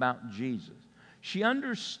 talking about Jesus. She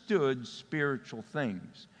understood spiritual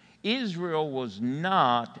things. Israel was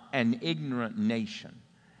not an ignorant nation.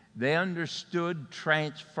 They understood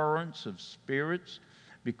transference of spirits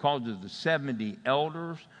because of the 70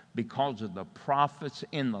 elders, because of the prophets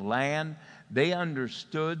in the land. They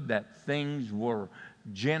understood that things were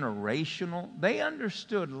generational. They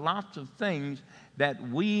understood lots of things that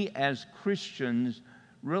we as Christians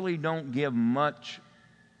really don't give much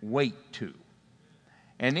weight to.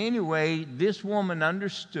 And anyway, this woman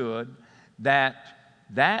understood that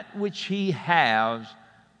which he has,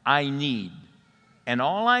 I need. And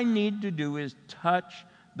all I need to do is touch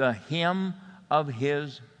the hem of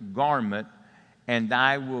his garment, and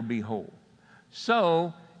I will be whole.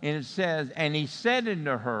 So, and it says, and he said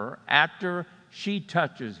unto her, after she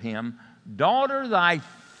touches him, daughter, thy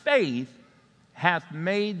faith hath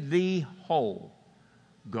made thee whole.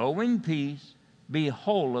 Go in peace, be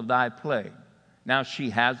whole of thy plague. Now, she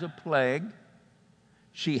has a plague.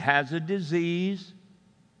 She has a disease.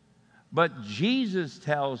 But Jesus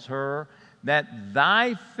tells her that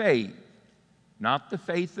thy faith, not the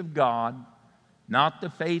faith of God, not the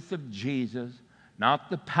faith of Jesus, not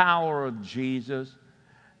the power of Jesus,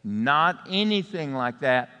 not anything like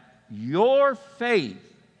that, your faith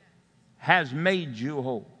has made you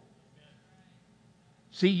whole.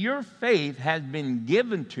 See, your faith has been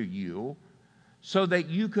given to you so that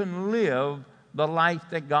you can live the life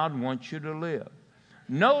that God wants you to live.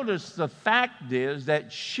 Notice the fact is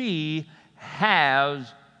that she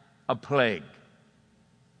has a plague.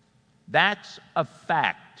 That's a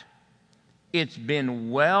fact. It's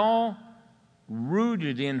been well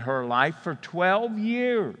rooted in her life for 12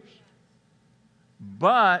 years.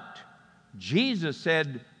 But Jesus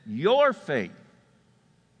said, your faith.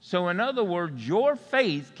 So in other words, your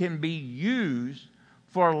faith can be used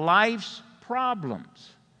for life's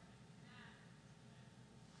problems.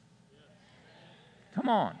 Come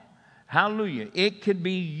on. Hallelujah. It could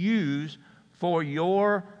be used for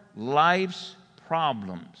your life's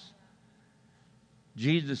problems.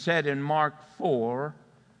 Jesus said in Mark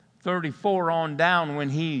 4:34 on down, when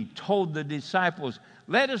he told the disciples,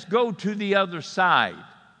 let us go to the other side.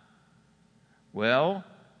 Well,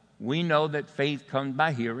 we know that faith comes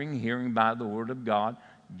by hearing, hearing by the word of God.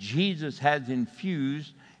 Jesus has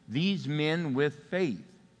infused these men with faith.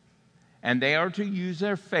 And they are to use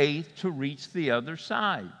their faith to reach the other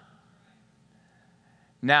side.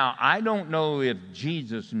 Now, I don't know if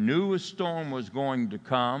Jesus knew a storm was going to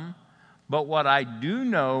come, but what I do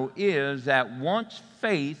know is that once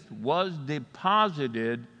faith was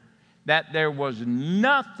deposited, that there was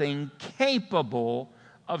nothing capable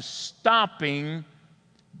of stopping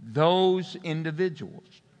those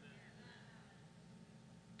individuals.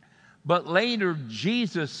 But later,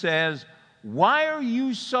 Jesus says, why are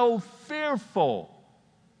you so fearful,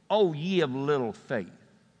 O ye of little faith?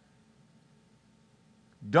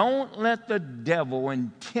 Don't let the devil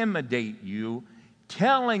intimidate you,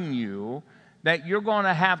 telling you that you're going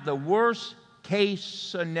to have the worst case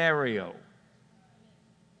scenario.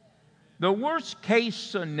 The worst case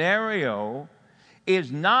scenario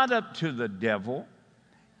is not up to the devil.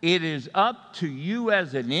 It is up to you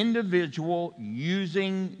as an individual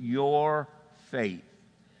using your faith.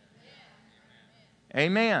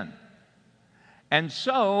 Amen. And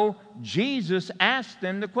so Jesus asked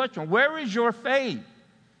them the question, where is your faith?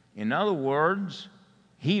 In other words,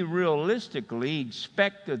 he realistically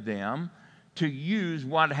expected them to use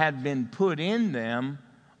what had been put in them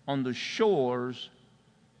on the shores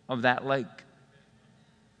of that lake.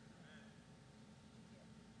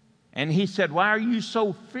 And he said, why are you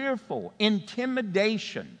so fearful?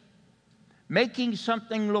 Intimidation, making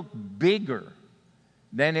something look bigger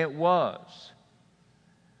than it was.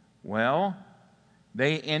 Well,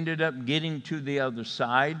 they ended up getting to the other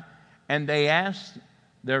side, and they asked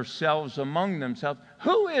themselves among themselves,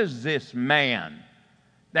 who is this man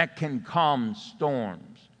that can calm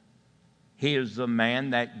storms? He is the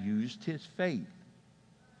man that used his faith.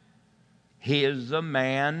 He is the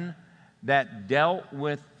man that dealt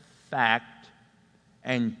with fact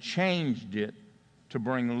and changed it to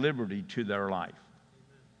bring liberty to their life.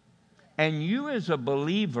 And you as a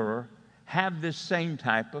believer have this same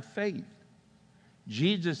type of faith.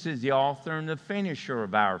 Jesus is the author and the finisher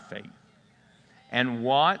of our faith. And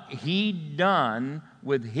what he done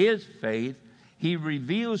with his faith, he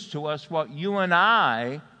reveals to us what you and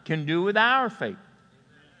I can do with our faith.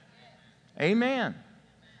 Amen.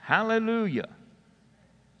 Hallelujah.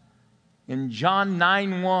 In John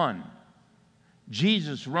 9:1,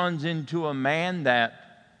 Jesus runs into a man that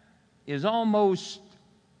is almost,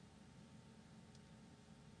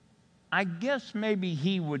 I guess maybe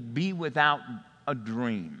he would be without a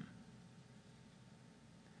dream.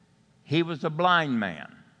 He was a blind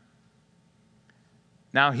man.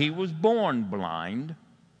 Now, he was born blind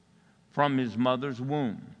from his mother's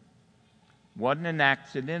womb. Wasn't an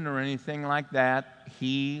accident or anything like that.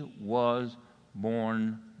 He was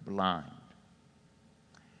born blind.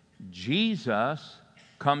 Jesus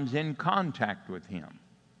comes in contact with him.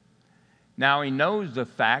 Now, he knows the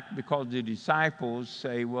fact because the disciples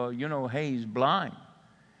say, well, you know, hey, he's blind.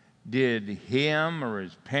 Did him or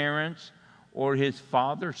his parents or his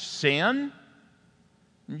father sin?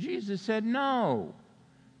 And Jesus said, no,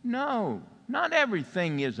 not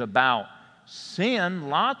everything is about sin.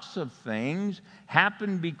 Lots of things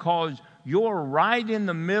happen because you're right in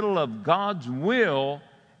the middle of God's will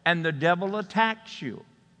and the devil attacks you.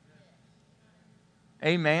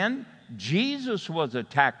 Amen. Jesus was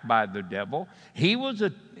attacked by the devil. He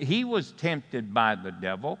was tempted by the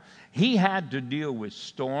devil. He had to deal with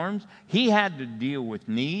storms. He had to deal with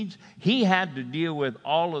needs. He had to deal with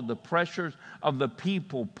all of the pressures of the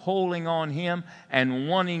people pulling on him and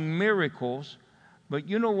wanting miracles. But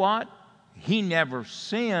you know what? He never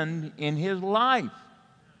sinned in his life.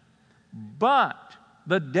 But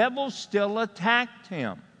the devil still attacked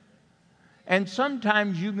him. And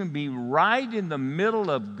sometimes you can be right in the middle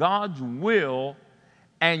of God's will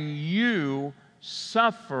and you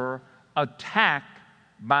suffer attack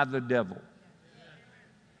by the devil.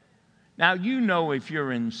 Now, you know if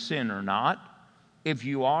you're in sin or not. If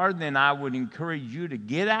you are, then I would encourage you to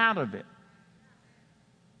get out of it.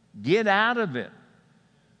 Get out of it.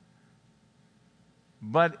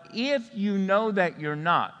 But if you know that you're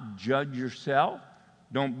not, judge yourself.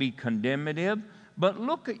 Don't be condemnative. But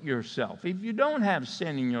look at yourself. If you don't have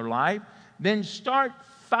sin in your life, then start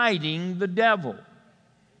fighting the devil.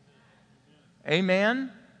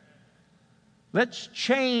 Amen? Let's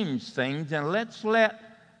change things and let's let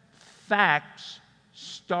facts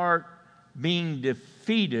start being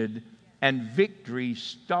defeated and victory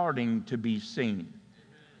starting to be seen.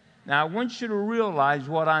 Now, I want you to realize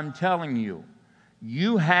what I'm telling you.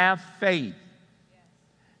 You have faith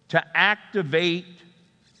to activate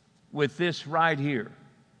with this right here.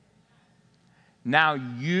 Now,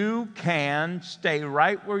 you can stay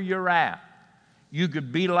right where you're at. You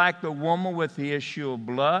could be like the woman with the issue of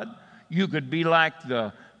blood. You could be like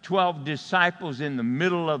the 12 disciples in the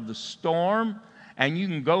middle of the storm, and you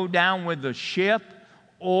can go down with the ship,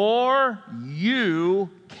 or you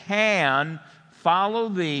can follow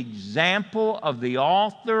the example of the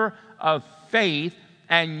author of faith,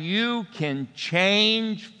 and you can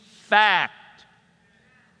change fact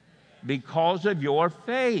because of your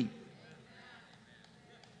faith.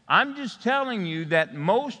 I'm just telling you that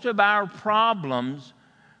most of our problems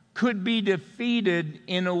could be defeated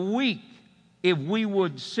in a week if we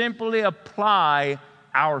would simply apply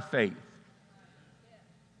our faith.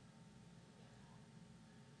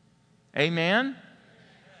 Amen?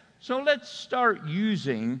 So let's start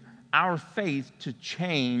using our faith to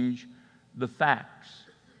change the facts.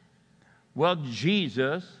 Well,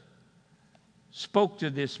 Jesus spoke to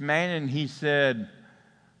this man and he said,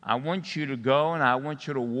 I want you to go and I want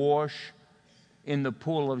you to wash in the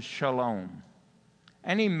pool of Siloam.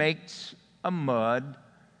 And he makes a mud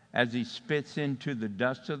as he spits into the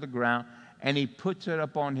dust of the ground and he puts it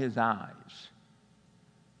up on his eyes.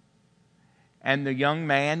 And the young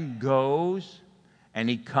man goes and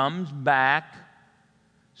he comes back.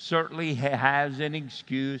 Certainly he has an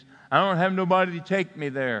excuse. I don't have nobody to take me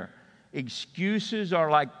there. Excuses are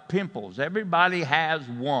like pimples. Everybody has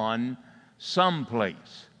one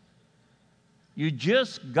someplace. You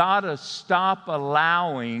just got to stop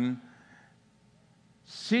allowing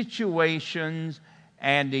situations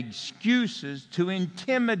and excuses to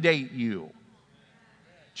intimidate you.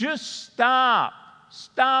 Just stop.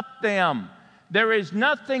 Stop them. There is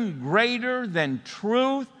nothing greater than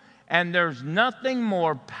truth, and there's nothing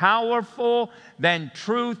more powerful than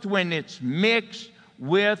truth when it's mixed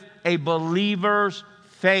with a believer's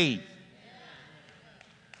faith.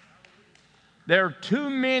 There are too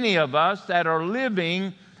many of us that are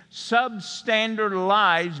living substandard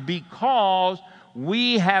lives because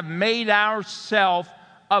we have made ourselves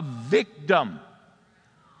a victim.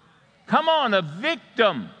 Come on, a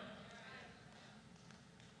victim.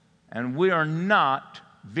 And we are not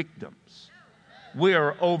victims. We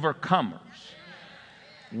are overcomers.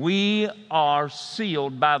 We are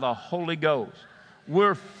sealed by the Holy Ghost.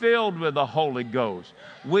 We're filled with the Holy Ghost.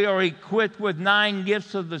 We are equipped with 9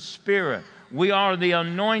 gifts of the Spirit. We are the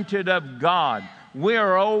anointed of God. We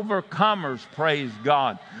are overcomers, praise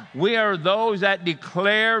God. We are those that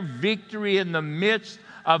declare victory in the midst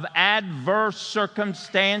of adverse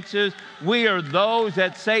circumstances. We are those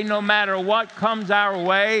that say no matter what comes our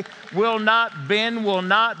way, we'll not bend, we'll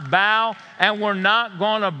not bow, and we're not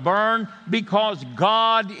going to burn because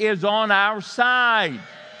God is on our side.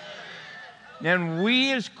 And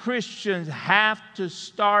we as Christians have to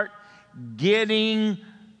start getting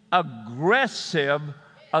aggressive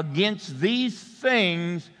against these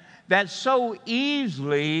things that so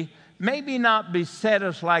easily maybe not beset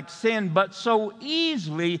us like sin, but so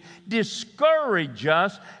easily discourage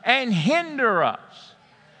us and hinder us.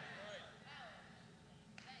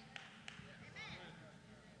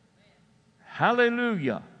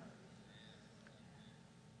 Hallelujah.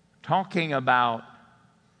 Talking about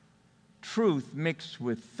truth mixed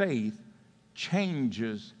with faith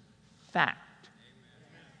changes fact.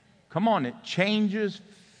 Come on, it changes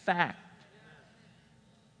fact.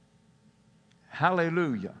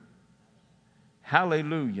 Hallelujah.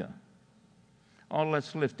 Hallelujah. Oh,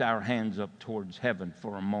 let's lift our hands up towards heaven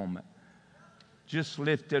for a moment. Just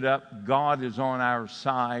lift it up. God is on our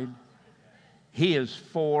side. He is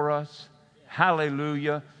for us.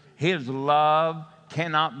 Hallelujah. His love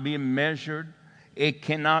cannot be measured. It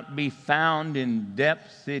cannot be found in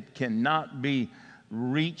depths. It cannot be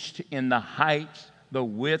reached in the heights, the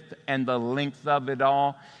width, and the length of it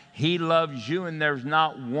all. He loves you, and there's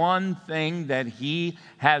not one thing that He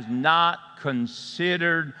has not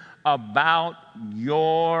considered about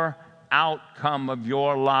your outcome of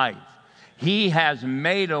your life. He has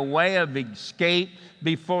made a way of escape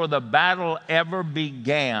before the battle ever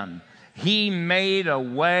began. He made a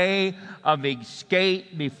way of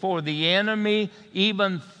escape before the enemy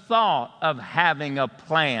even thought of having a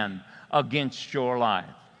plan against your life.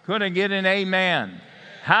 Could I get an amen?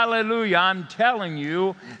 Hallelujah. I'm telling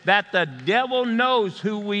you that the devil knows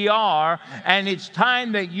who we are, and it's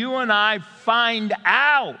time that you and I find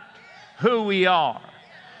out who we are.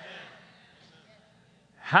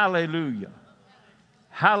 Hallelujah.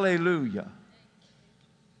 Hallelujah.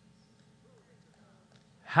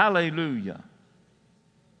 Hallelujah.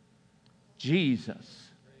 Jesus.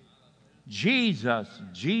 Jesus.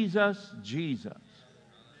 Jesus. Jesus.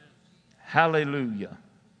 Hallelujah.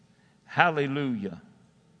 Hallelujah.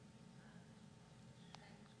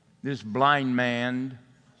 This blind man,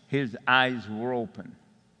 his eyes were open.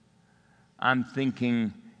 I'm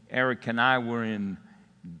thinking Eric and I were in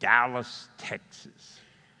Dallas, Texas.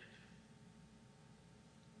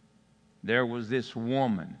 There was this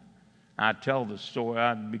woman. I tell the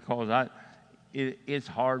story because it's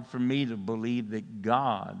hard for me to believe that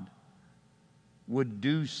God would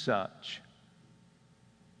do such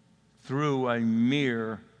through a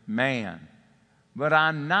mere man. But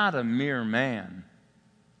I'm not a mere man.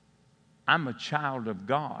 I'm a child of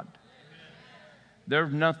God.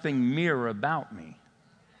 There's nothing mere about me.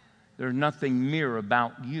 There's nothing mere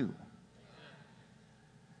about you.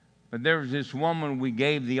 But there was this woman, we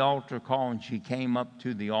gave the altar call, and she came up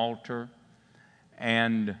to the altar,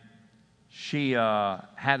 and she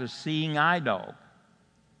had a seeing eye dog.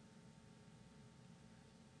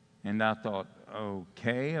 And I thought,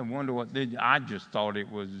 okay, I wonder what I just thought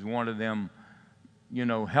it was one of them,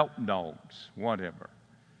 help dogs, whatever.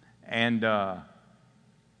 And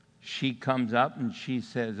she comes up and she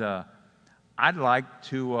says, I'd like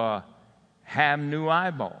to have new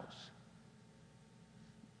eyeballs.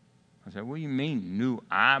 I said, what do you mean, new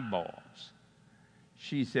eyeballs?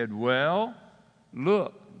 She said, well,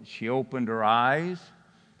 look. She opened her eyes,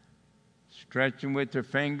 stretching with her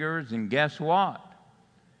fingers, and guess what?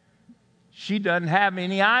 She doesn't have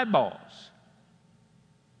any eyeballs.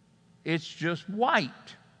 It's just white.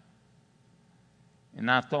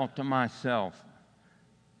 And I thought to myself,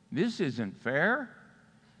 this isn't fair.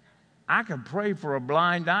 I could pray for a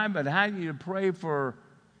blind eye, but how do you pray for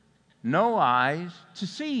no eyes to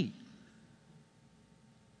see?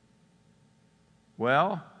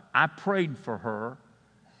 Well, I prayed for her,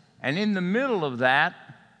 and in the middle of that,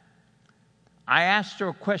 I asked her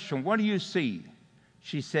a question. What do you see?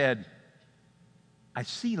 She said, I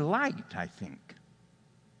see light, I think.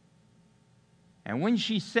 And when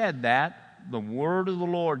she said that, the word of the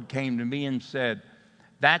Lord came to me and said,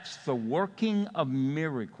 that's the working of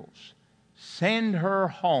miracles. Send her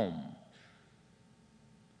home.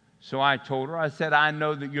 So I told her, I said, I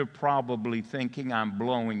know that you're probably thinking I'm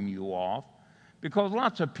blowing you off, because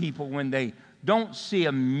lots of people, when they don't see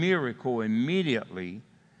a miracle immediately,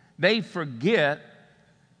 they forget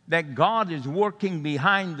that God is working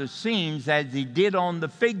behind the scenes as He did on the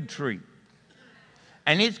fig tree.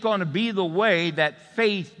 And it's going to be the way that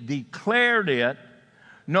faith declared it,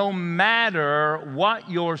 no matter what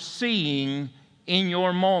you're seeing in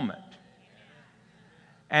your moment.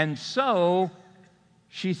 And so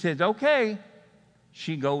she says, okay.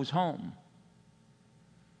 She goes home.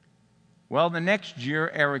 Well, the next year,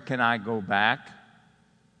 Eric and I go back,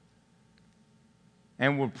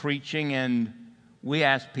 and we're preaching, and we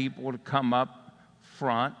ask people to come up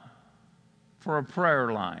front for a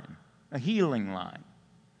prayer line, a healing line.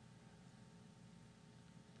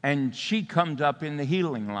 And she comes up in the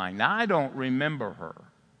healing line. Now, I don't remember her.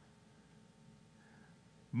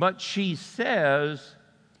 But she said,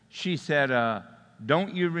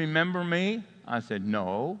 don't you remember me? I said,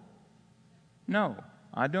 no,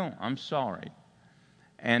 I don't. I'm sorry.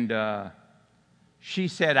 And she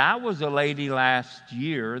said, I was a lady last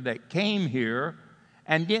year that came here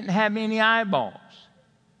and didn't have any eyeballs.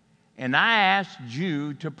 And I asked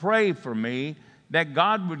you to pray for me that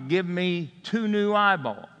God would give me 2 new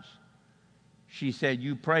eyeballs. She said,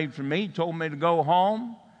 you prayed for me, told me to go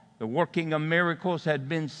home. The working of miracles had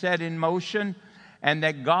been set in motion, and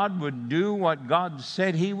that God would do what God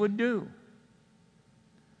said He would do.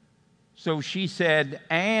 So she said,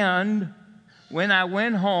 and when I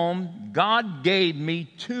went home, God gave me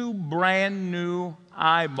 2 brand new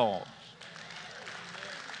eyeballs.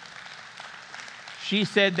 She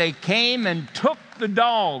said they came and took the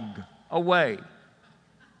dog away.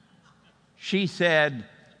 She said,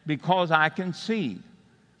 because I can see.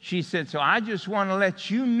 She said, so I just want to let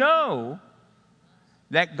you know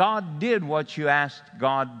that God did what you asked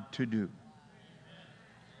God to do.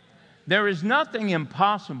 There is nothing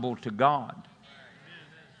impossible to God.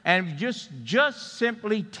 And just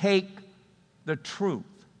simply take the truth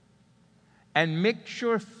and mix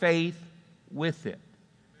your faith with it.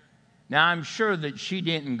 Now, I'm sure that she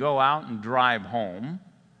didn't go out and drive home.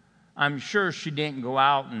 I'm sure she didn't go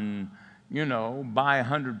out and, buy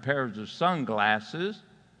 100 pairs of sunglasses.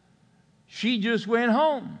 She just went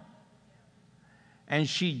home. And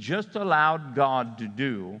she just allowed God to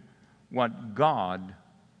do what God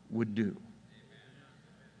would do.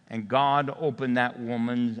 And God opened that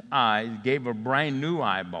woman's eyes, gave her brand new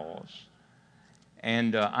eyeballs.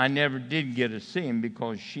 And I never did get to see him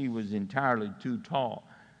because she was entirely too tall.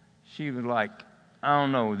 She was like,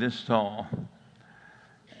 this tall.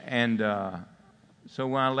 And so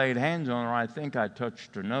when I laid hands on her, I think I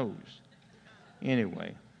touched her nose.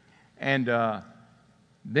 Anyway. And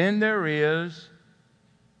then there is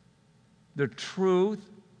the truth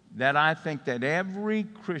that I think that every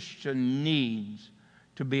Christian needs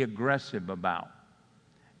to be aggressive about.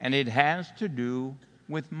 And it has to do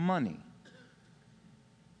with money.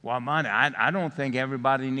 Well, money, I don't think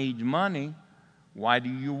everybody needs money. Why do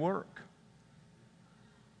you work?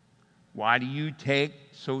 Why do you take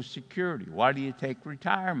Social Security? Why do you take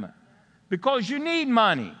retirement? Because you need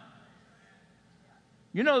money.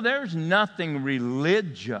 There's nothing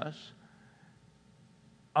religious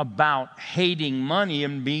about hating money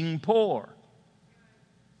and being poor.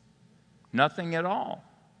 Nothing at all.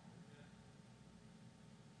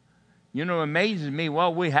 You know, it amazes me,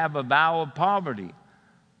 well, we have a vow of poverty,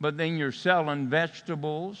 but then you're selling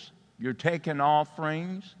vegetables, you're taking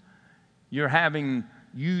offerings, you're having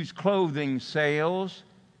used clothing sales.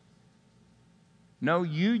 No,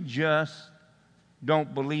 you just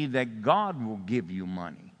don't believe that God will give you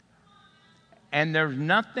money. And there's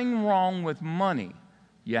nothing wrong with money.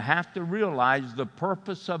 You have to realize the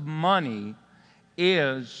purpose of money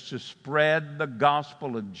is to spread the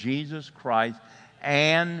gospel of Jesus Christ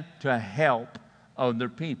and to help other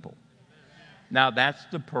people. Now, that's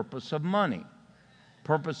the purpose of money.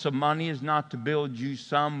 Purpose of money is not to build you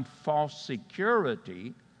some false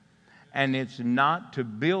security, and it's not to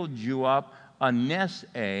build you up a nest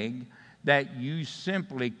egg that you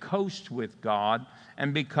simply coast with God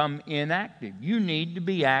and become inactive. You need to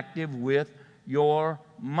be active with your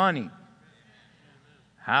money.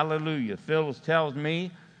 Hallelujah. Phyllis tells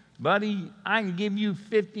me, buddy, I can give you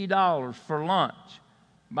 $50 for lunch.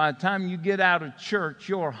 By the time you get out of church,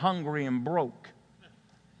 you're hungry and broke.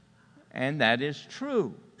 And that is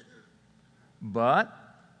true. But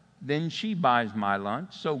then she buys my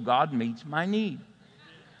lunch, so God meets my need.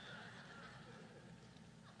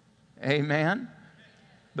 Amen.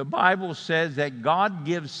 The Bible says that God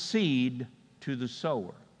gives seed to the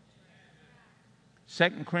sower. 2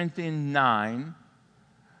 Corinthians 9,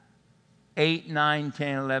 8, 9,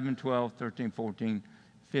 10, 11, 12, 13, 14,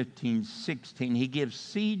 15, 16. He gives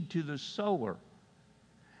seed to the sower.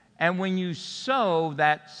 And when you sow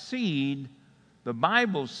that seed, the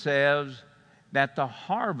Bible says that the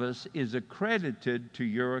harvest is accredited to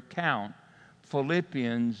your account.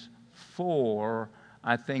 Philippians 4,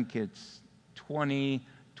 I think it's 20,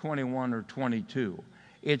 21, or 22.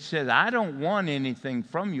 It says, I don't want anything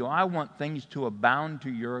from you. I want things to abound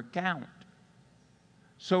to your account.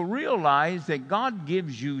 So realize that God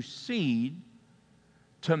gives you seed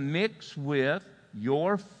to mix with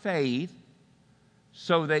your faith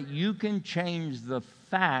so that you can change the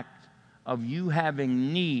fact of you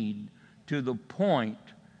having need to the point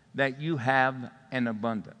that you have an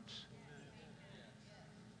abundance.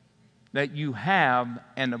 That you have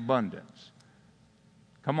an abundance.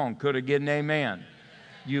 Come on, could I get an amen?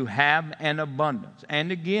 You have an abundance.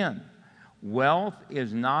 And again, wealth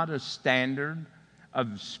is not a standard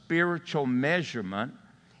of spiritual measurement.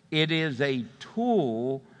 It is a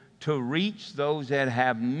tool to reach those that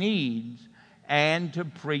have needs and to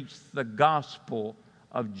preach the gospel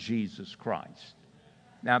of Jesus Christ.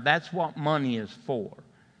 Now, that's what money is for.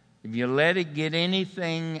 If you let it get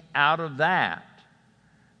anything out of that,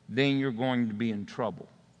 then you're going to be in trouble.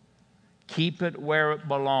 Keep it where it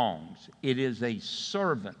belongs. It is a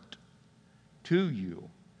servant to you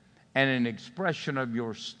and an expression of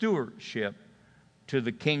your stewardship to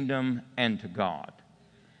the kingdom and to God.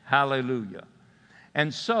 Hallelujah.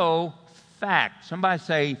 And so, fact, somebody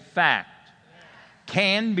say fact,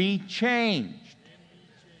 can be changed.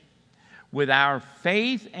 With our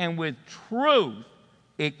faith and with truth,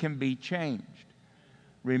 it can be changed.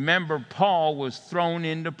 Remember, Paul was thrown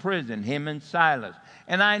into prison, him and Silas.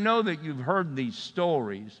 And I know that you've heard these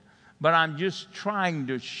stories, but I'm just trying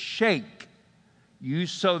to shake you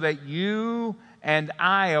so that you and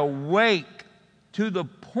I awake to the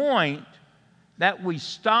point that we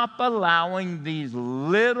stop allowing these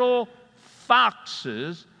little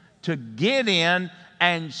foxes to get in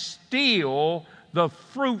and steal the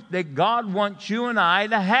fruit that God wants you and I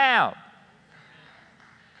to have.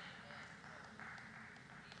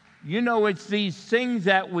 You know, it's these things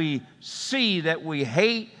that we see, that we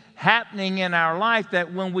hate happening in our life,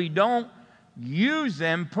 that when we don't use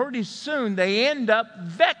them, pretty soon they end up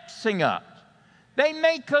vexing us. They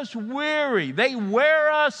make us weary. They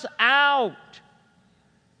wear us out.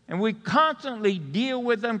 And we constantly deal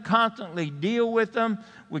with them,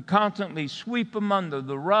 We constantly sweep them under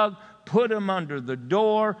the rug, put them under the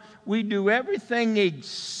door. We do everything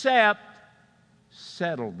except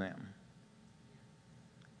settle them.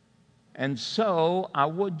 And so I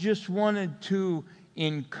just wanted to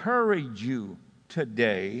encourage you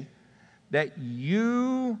today that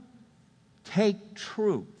you take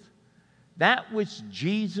truth, that which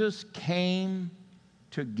Jesus came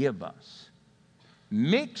to give us,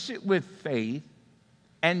 mix it with faith,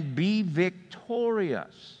 and be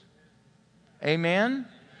victorious. Amen?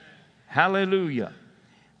 Hallelujah.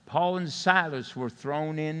 Paul and Silas were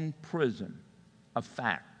thrown in prison. A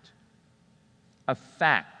fact. A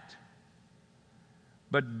fact.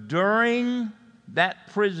 But during that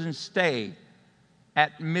prison stay,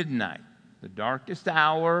 at midnight, the darkest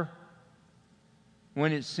hour,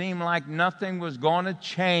 when it seemed like nothing was going to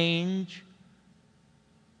change,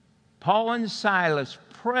 Paul and Silas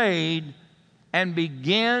prayed and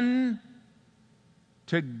began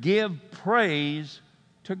to give praise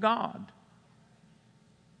to God.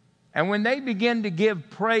 And when they began to give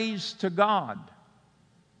praise to God,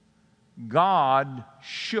 God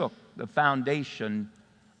shook the foundation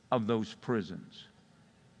of those prisons.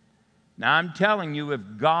 Now, I'm telling you, if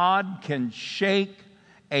God can shake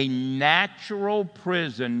a natural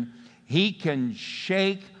prison, He can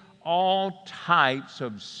shake all types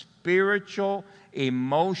of spiritual,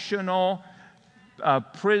 emotional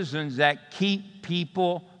prisons that keep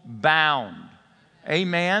people bound.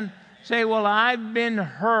 Amen? Say, well, I've been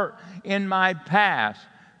hurt in my past.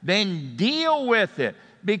 Then deal with it,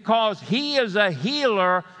 because He is a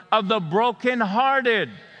healer of the brokenhearted.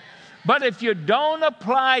 But if you don't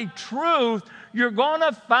apply truth, you're going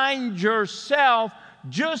to find yourself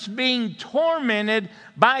just being tormented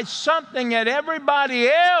by something that everybody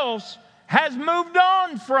else has moved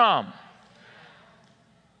on from.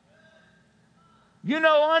 You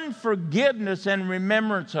know, unforgiveness and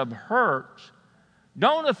remembrance of hurts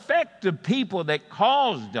don't affect the people that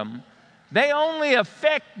caused them. They only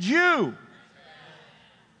affect you.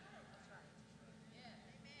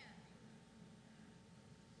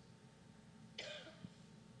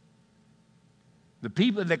 The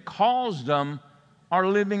people that caused them are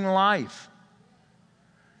living life.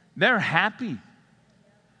 They're happy.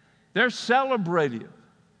 They're celebrative.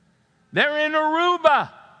 They're in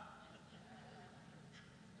Aruba.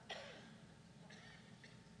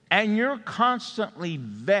 And you're constantly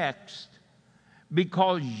vexed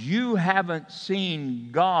because you haven't seen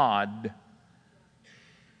God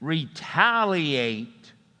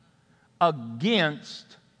retaliate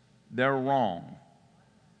against their wrong.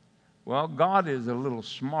 Well, God is a little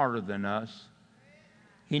smarter than us.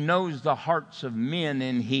 He knows the hearts of men,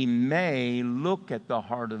 and He may look at the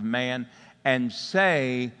heart of man and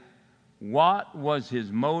say, what was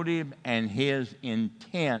his motive and his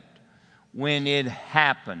intent when it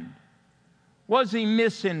happened? Was he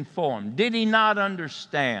misinformed? Did he not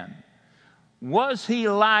understand? Was he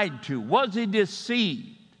lied to? Was he deceived?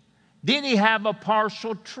 Did he have a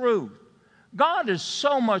partial truth? God is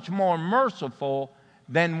so much more merciful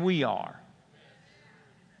than we are.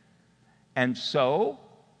 And so,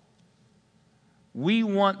 we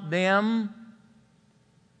want them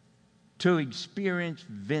to experience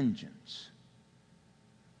vengeance.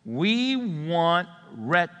 We want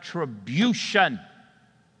retribution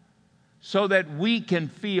so that we can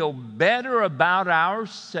feel better about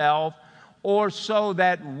ourselves, or so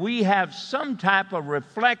that we have some type of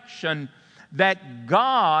reflection that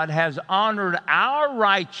God has honored our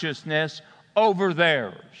righteousness over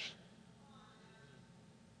theirs.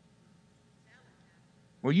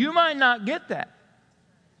 Well, you might not get that.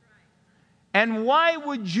 And why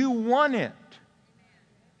would you want it?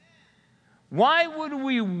 Why would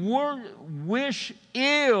we wish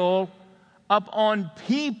ill upon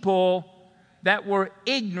people that were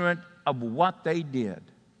ignorant of what they did?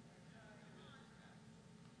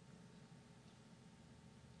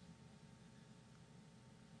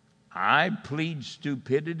 I plead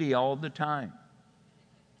stupidity all the time.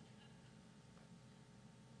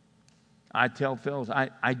 I tell fellows,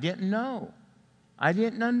 I didn't know. I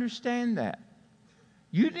didn't understand that.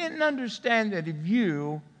 You didn't understand that if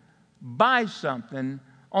you buy something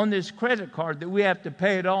on this credit card that we have to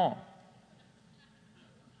pay it all.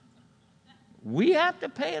 We have to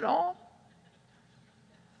pay it all?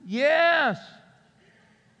 Yes.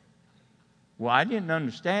 Well, I didn't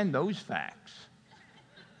understand those facts.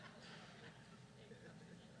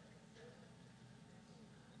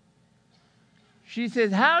 She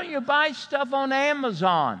says, how do you buy stuff on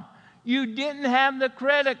Amazon? You didn't have the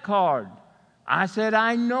credit card. I said,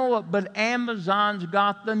 I know it, but Amazon's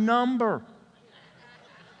got the number.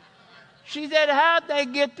 She said, how'd they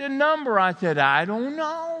get the number? I said, I don't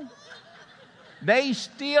know. They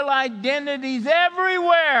steal identities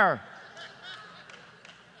everywhere.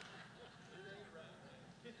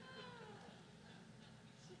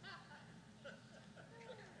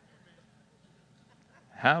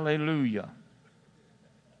 Hallelujah.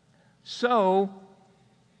 So,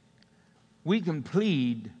 we can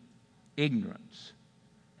plead ignorance.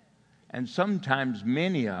 And sometimes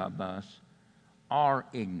many of us are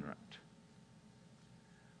ignorant.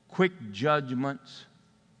 Quick judgments,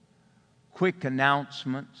 quick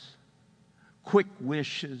announcements, quick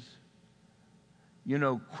wishes. You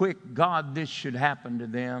know, quick, God, this should happen to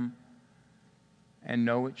them. And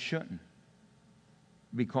no, it shouldn't.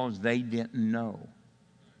 Because they didn't know.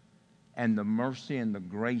 And the mercy and the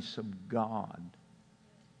grace of God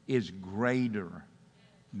is greater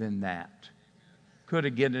than that. Could I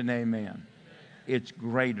get an amen? It's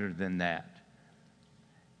greater than that.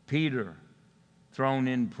 Peter, thrown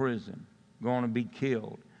in prison, going to be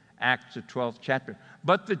killed. Acts the 12th chapter.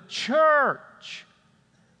 But the church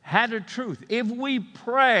had a truth. If we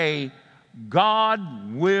pray,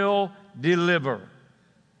 God will deliver.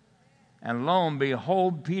 And lo and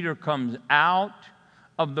behold, Peter comes out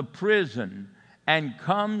of the prison and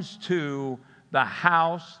comes to the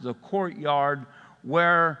house, the courtyard,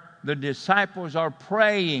 where the disciples are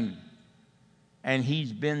praying, and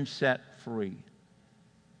he's been set free.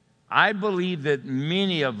 I believe that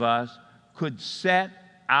many of us could set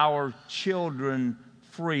our children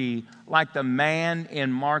free, like the man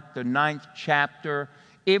in Mark the 9th chapter,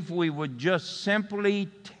 if we would just simply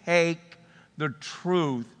take the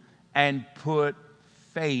truth and put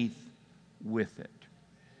faith with it.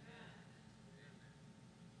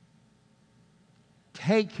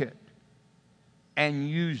 Take it and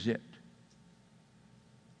use it,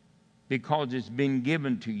 because it's been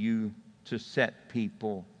given to you to set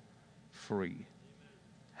people free.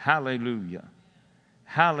 Hallelujah.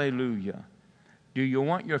 Hallelujah. Do you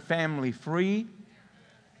want your family free?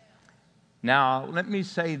 Now, let me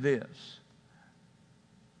say this.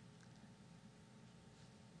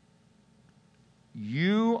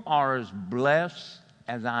 You are as blessed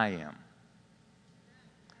as I am.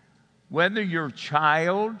 Whether your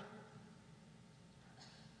child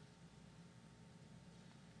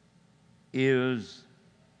is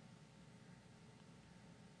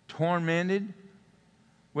tormented,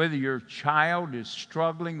 whether your child is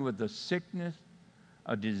struggling with a sickness,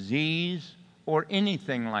 a disease, or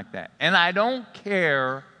anything like that. And I don't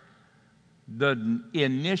care the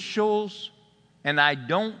initials, and I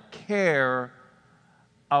don't care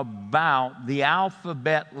about the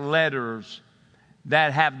alphabet letters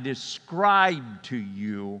that have described to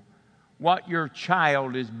you what your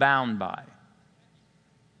child is bound by.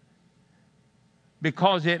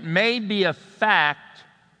 Because it may be a fact,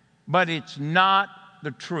 but it's not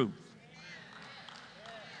the truth.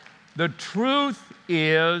 The truth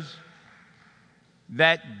is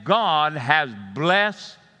that God has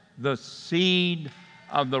blessed the seed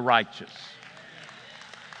of the righteous.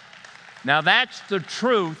 Now that's the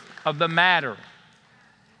truth of the matter.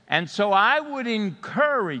 And so I would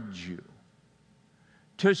encourage you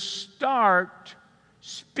to start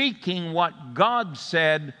speaking what God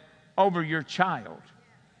said over your child.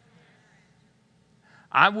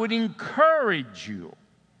 I would encourage you,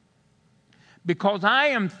 because I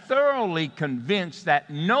am thoroughly convinced that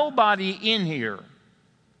nobody in here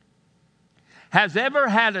has ever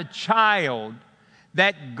had a child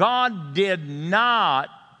that God did not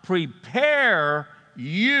prepare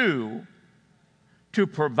you to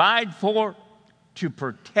provide for, to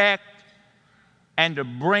protect, and to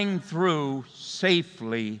bring through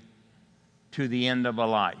safely to the end of a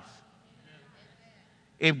life.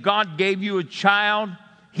 If God gave you a child,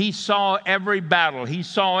 He saw every battle. He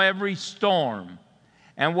saw every storm.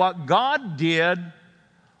 And what God did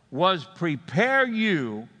was prepare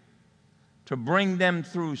you to bring them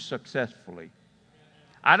through successfully.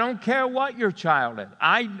 I don't care what your child is.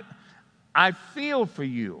 I feel for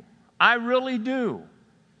you. I really do.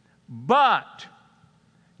 But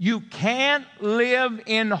you can't live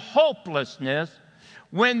in hopelessness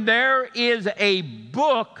when there is a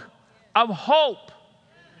book of hope.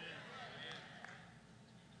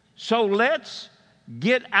 So let's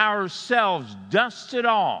get ourselves dusted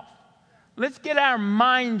off. Let's get our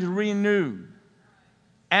minds renewed.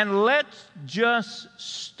 And let's just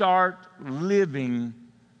start living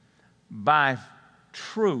by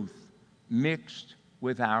truth mixed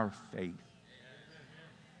with our faith.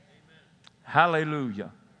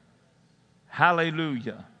 Hallelujah.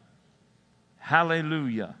 Hallelujah.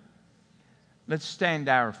 Hallelujah. Let's stand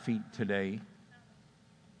to our feet today.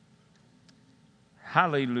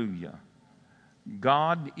 Hallelujah.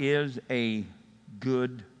 God is a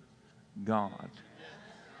good God.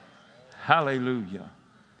 Hallelujah.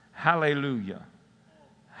 Hallelujah.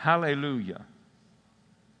 Hallelujah.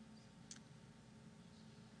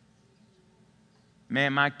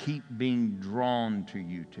 Ma'am, I keep being drawn to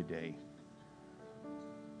you today.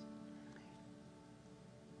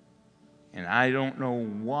 And I don't know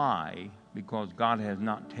why, because God has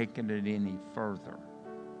not taken it any further.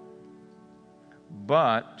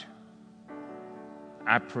 But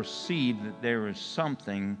I perceive that there is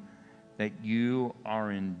something that you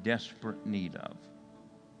are in desperate need of.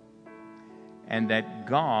 And that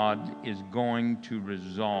God is going to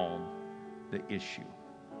resolve the issue.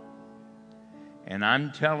 And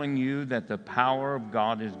I'm telling you that the power of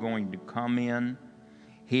God is going to come in.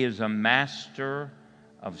 He is a master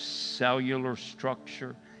of cellular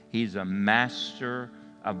structure. He's a master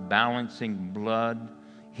of balancing blood.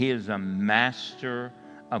 He is a master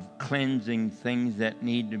of cleansing things that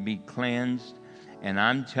need to be cleansed. And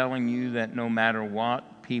I'm telling you that no matter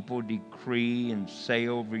what people decree and say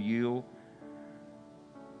over you,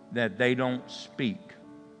 that they don't speak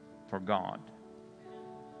for God.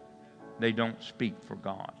 They don't speak for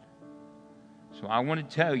God. So I want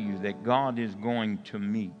to tell you that God is going to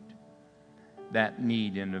meet that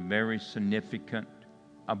need in a very significant,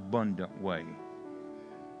 abundant way.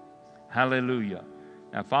 Hallelujah.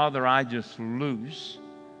 Now, Father, I just loose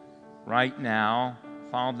right now,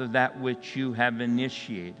 Father, that which you have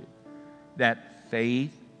initiated, that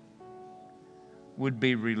faith would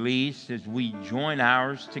be released as we join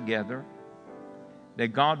ours together, that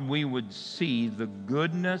God, we would see the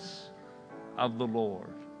goodness of the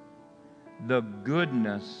Lord, the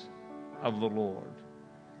goodness of the Lord.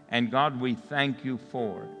 And God, we thank you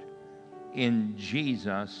for it in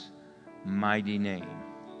Jesus' mighty name.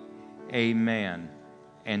 Amen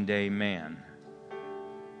and amen.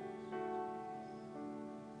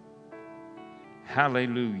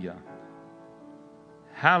 Hallelujah.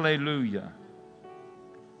 Hallelujah.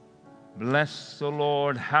 Bless the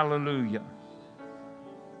Lord. Hallelujah.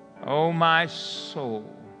 Oh, my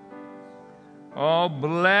soul. Oh,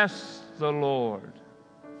 bless the Lord.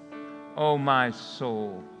 Oh, my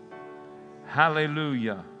soul.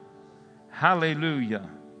 Hallelujah. Hallelujah.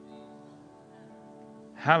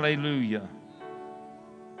 Hallelujah.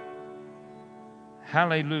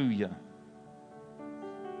 Hallelujah.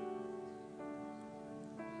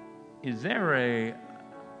 Is there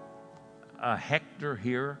a Hector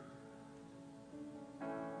here?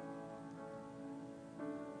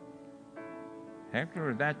 Hector,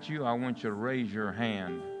 if that's you, I want you to raise your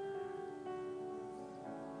hand.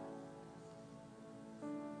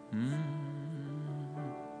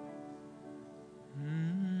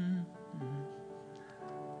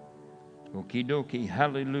 Okie dokie.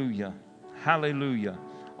 Hallelujah. Hallelujah.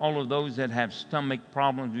 All of those that have stomach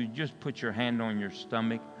problems, you just put your hand on your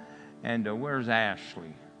stomach. And where's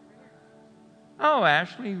Ashley? Oh,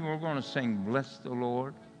 Ashley, we're going to sing Bless the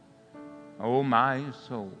Lord, oh my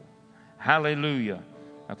soul. Hallelujah.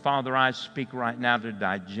 Now, Father, I speak right now to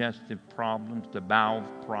digestive problems, to bowel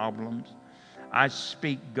problems. I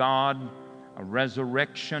speak, God, a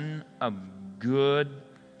resurrection of good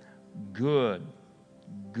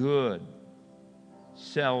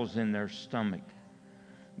cells in their stomach.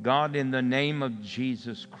 God, in the name of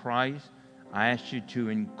Jesus Christ, I ask you to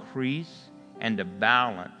increase and to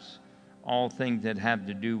balance all things that have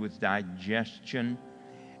to do with digestion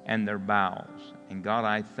and their bowels. And God,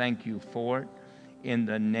 I thank you for it. In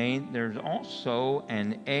the name, there's also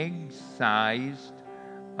an egg-sized,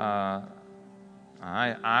 I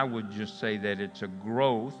would just say that it's a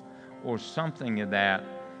growth or something of that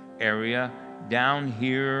area down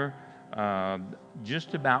here,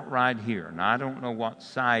 just about right here. Now, I don't know what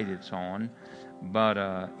side it's on, but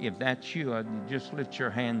if that's you, just lift your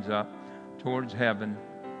hands up towards heaven.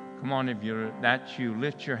 Come on, if that's you,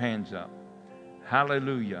 lift your hands up.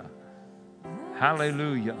 Hallelujah.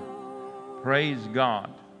 Hallelujah. Praise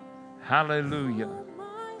God. Hallelujah.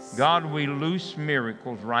 God, we loose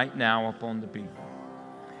miracles right now upon the people.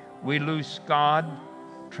 We loose, God,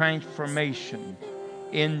 transformation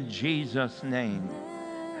in Jesus' name.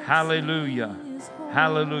 Hallelujah.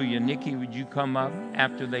 Hallelujah. Nikki, would you come up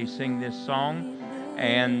after they sing this song?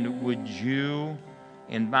 And would you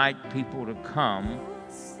invite people to come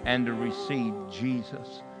and to receive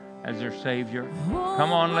Jesus as their Savior?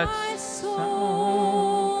 Come on, let's sing.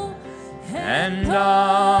 And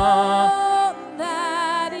all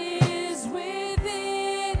that is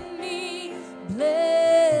within me,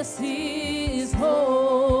 bless His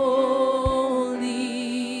holy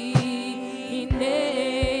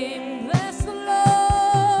name. Bless the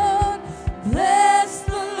Lord,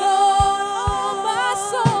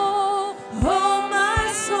 oh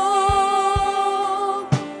my soul,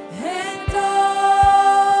 and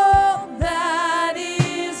all that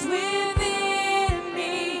is within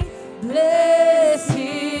me, bless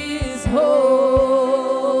His holy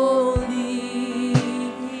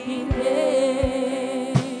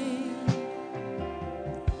name.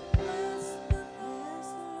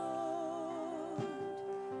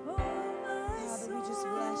 Father, we just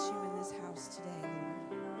bless you in this house today,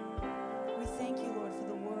 Lord. We thank you, Lord, for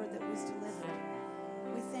the word that was delivered.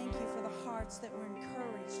 We thank you for the hearts that were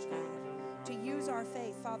encouraged, God, to use our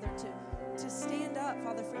faith, Father, to stand up,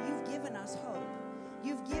 Father, for you've given us hope.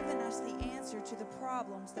 You've given us the answer to the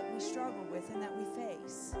problems that we struggle with and that we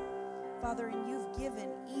face. Father, and you've given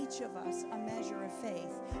each of us a measure of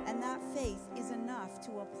faith, and that faith is enough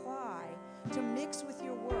to apply, to mix with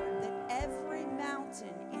your word, that every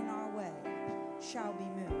mountain in our way shall be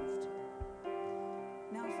moved.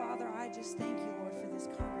 Now, Father, I just thank you, Lord, for this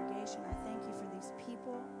congregation. I thank you for these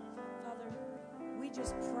people. Father, we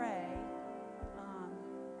just pray.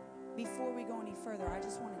 Before we go any further, I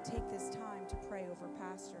just want to take this time to pray over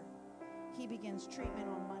Pastor. He begins treatment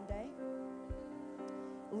on Monday.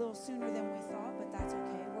 A little sooner than we thought, but that's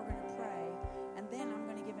okay. We're going to pray. And then I'm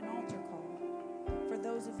going to give an altar call for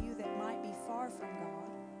those of you that might be far from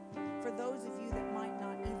God, for those of you that might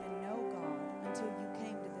not even know God until you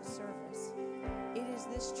came to this service. It is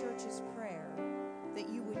this church's prayer that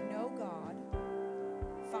you would know God,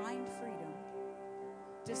 find freedom,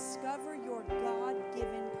 discover your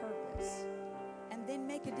God-given purpose, and then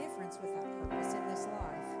make a difference with that purpose in this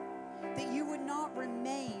life. That you would not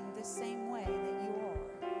remain the same way that you are.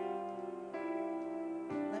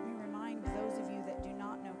 Let me remind those of you that do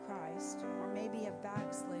not know Christ, or maybe have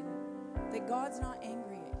backslidden, that God's not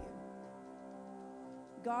angry at you.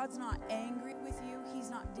 God's not angry with you. He's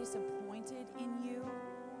not disappointed in you.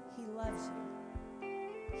 He loves you.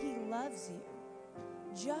 He loves you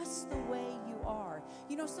just the way you are.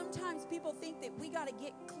 You know, sometimes people think that we got to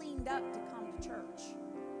get cleaned up to come to church.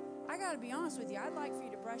 I got to be honest with you. I'd like for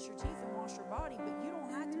you to brush your teeth and wash your body, but you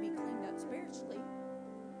don't have to be cleaned up spiritually.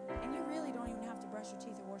 And you really don't even have to brush your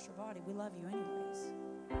teeth or wash your body. We love you anyways.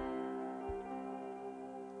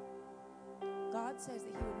 God says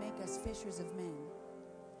that he would make us fishers of men.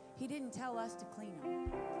 He didn't tell us to clean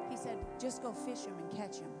them. He said, just go fish them and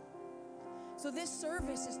catch them. So this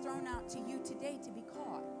service is thrown out to you today to be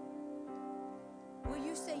caught. Will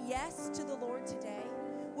you say yes to the Lord today?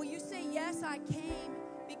 Will you say, yes, I came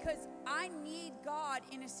because I need God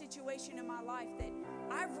in a situation in my life that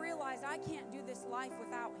I've realized I can't do this life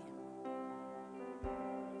without him?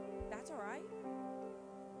 That's all right.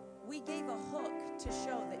 We gave a hook to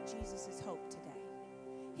show that Jesus is hope today.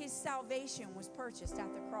 His salvation was purchased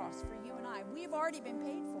at the cross for you and I. We've already been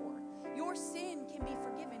paid for. Your sin can be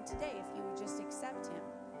forgiven today if you would just accept him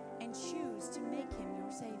and choose to make him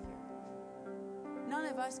your Savior. None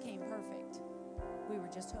of us came perfect. We were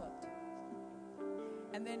just hooked.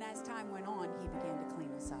 And then as time went on, he began to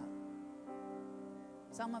clean us up.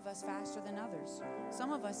 Some of us faster than others.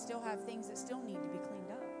 Some of us still have things that still need to be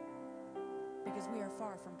cleaned up because we are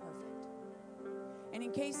far from perfect. And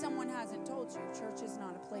in case someone hasn't told you, church is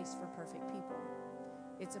not a place for perfect people.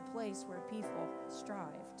 It's a place where people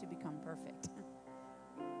strive to become perfect.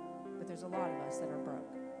 But there's a lot of us that are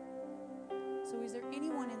broke. So is there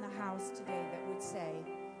anyone in the house today that would say,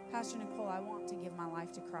 Pastor Nicole, I want to give my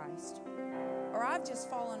life to Christ. Or I've just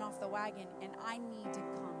fallen off the wagon and I need to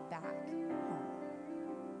come back home.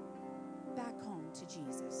 Back home to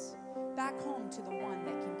Jesus. Back home to the one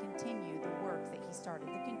that can continue the work that he started,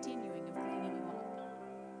 the continuing of cleaning you up.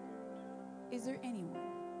 Is there anyone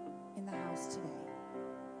in the house today?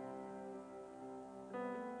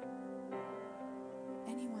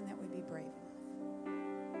 Anyone that would be brave enough?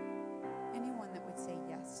 Anyone that would say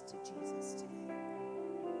yes to Jesus today?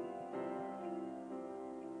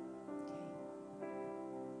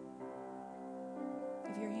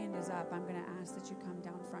 If your hand is up, I'm going to ask that you come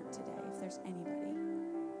down front today. If there's anybody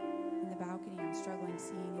in the balcony I'm struggling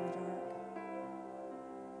seeing in the dark.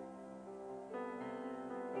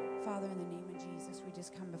 Father, in the name of Jesus, we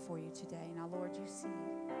just come before you today. Now, Lord, you see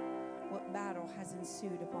what battle has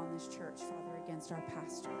ensued upon this church, Father, against our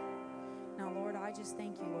pastor. Now, Lord, I just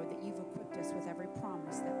thank you, Lord, that you've equipped us with every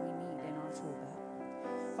promise that we need in our tool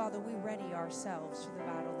belt. Father, we ready ourselves for the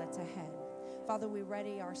battle that's ahead. Father, we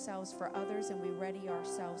ready ourselves for others and we ready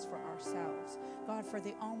ourselves for ourselves. God, for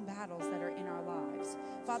the own battles that are in our lives.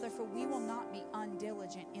 Father, for we will not be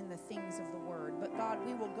undiligent in the things of the word, but God,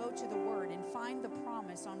 we will go to the word and find the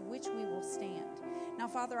promise on which we will stand. Now,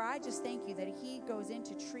 Father, I just thank you that he goes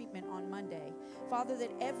into treatment on Monday. Father,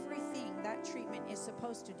 that everything that treatment is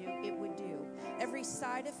supposed to do, it would do. Every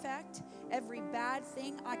side effect, every bad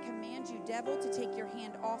thing, I command you, devil, to take your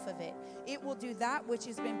hand off of it. It will do that which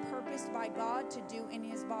has been purposed by God to do in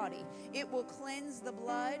his body. It will cleanse the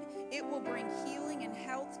blood. It will bring healing and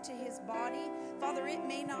health to his body. Father, it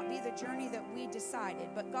may not be the journey that we decided,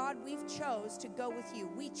 but God, we've chose to go with you.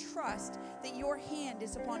 We trust that your hand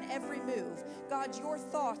is upon every move. God, your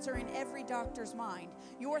thoughts are in every doctor's mind.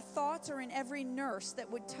 Your thoughts are in every nurse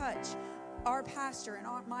that would touch our pastor and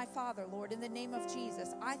my father, Lord, in the name of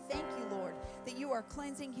Jesus. I thank you, Lord, that you are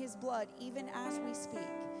cleansing his blood even as we speak.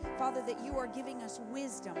 Father, that you are giving us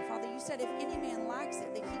wisdom. Father, you said if any man lacks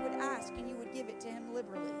it, that he would ask and you would give it to him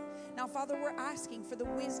liberally. Now, Father, we're asking for the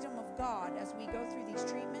wisdom of God as we go through these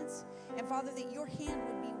treatments. And Father, that your hand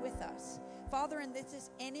would be with us. Father, and this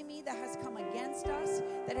enemy that has come against us,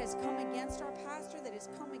 that has come against our pastor, that has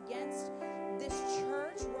come against this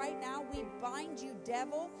church right now, we bind you,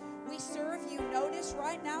 devil. We serve you. Notice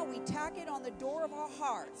right now, we tack it on the door of our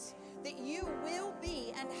hearts that you will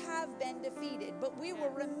be and have been defeated. But we will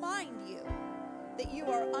remind you that you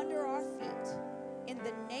are under our feet in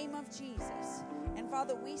the name of Jesus. And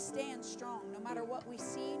Father, we stand strong no matter what we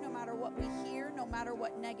see, no matter what we hear, no matter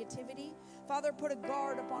what negativity. Father, put a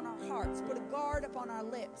guard upon our hearts, put a guard upon our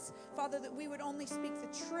lips. Father, that we would only speak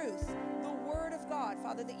the truth, the word of God.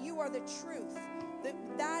 Father, that you are the truth.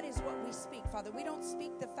 That is what we speak, Father. We don't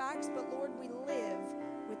speak the facts, but Lord, we live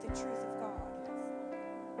with the truth of God.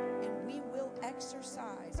 And we will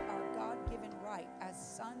exercise our God-given right as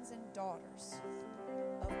sons and daughters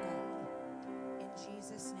of God. In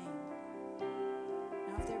Jesus' name.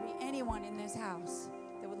 Now, if there be anyone in this house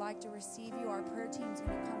that would like to receive you, our prayer team is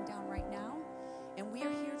going to come down right now. And we are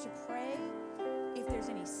here to pray. If there's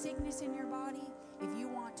any sickness in your body, if you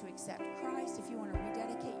want to accept Christ, if you want to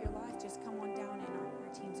rededicate your life, just come on down and our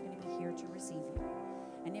prayer team is going to be here to receive you.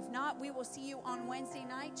 And if not, we will see you on Wednesday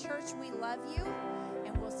night. Church, we love you,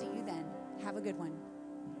 and we'll see you then. Have a good one.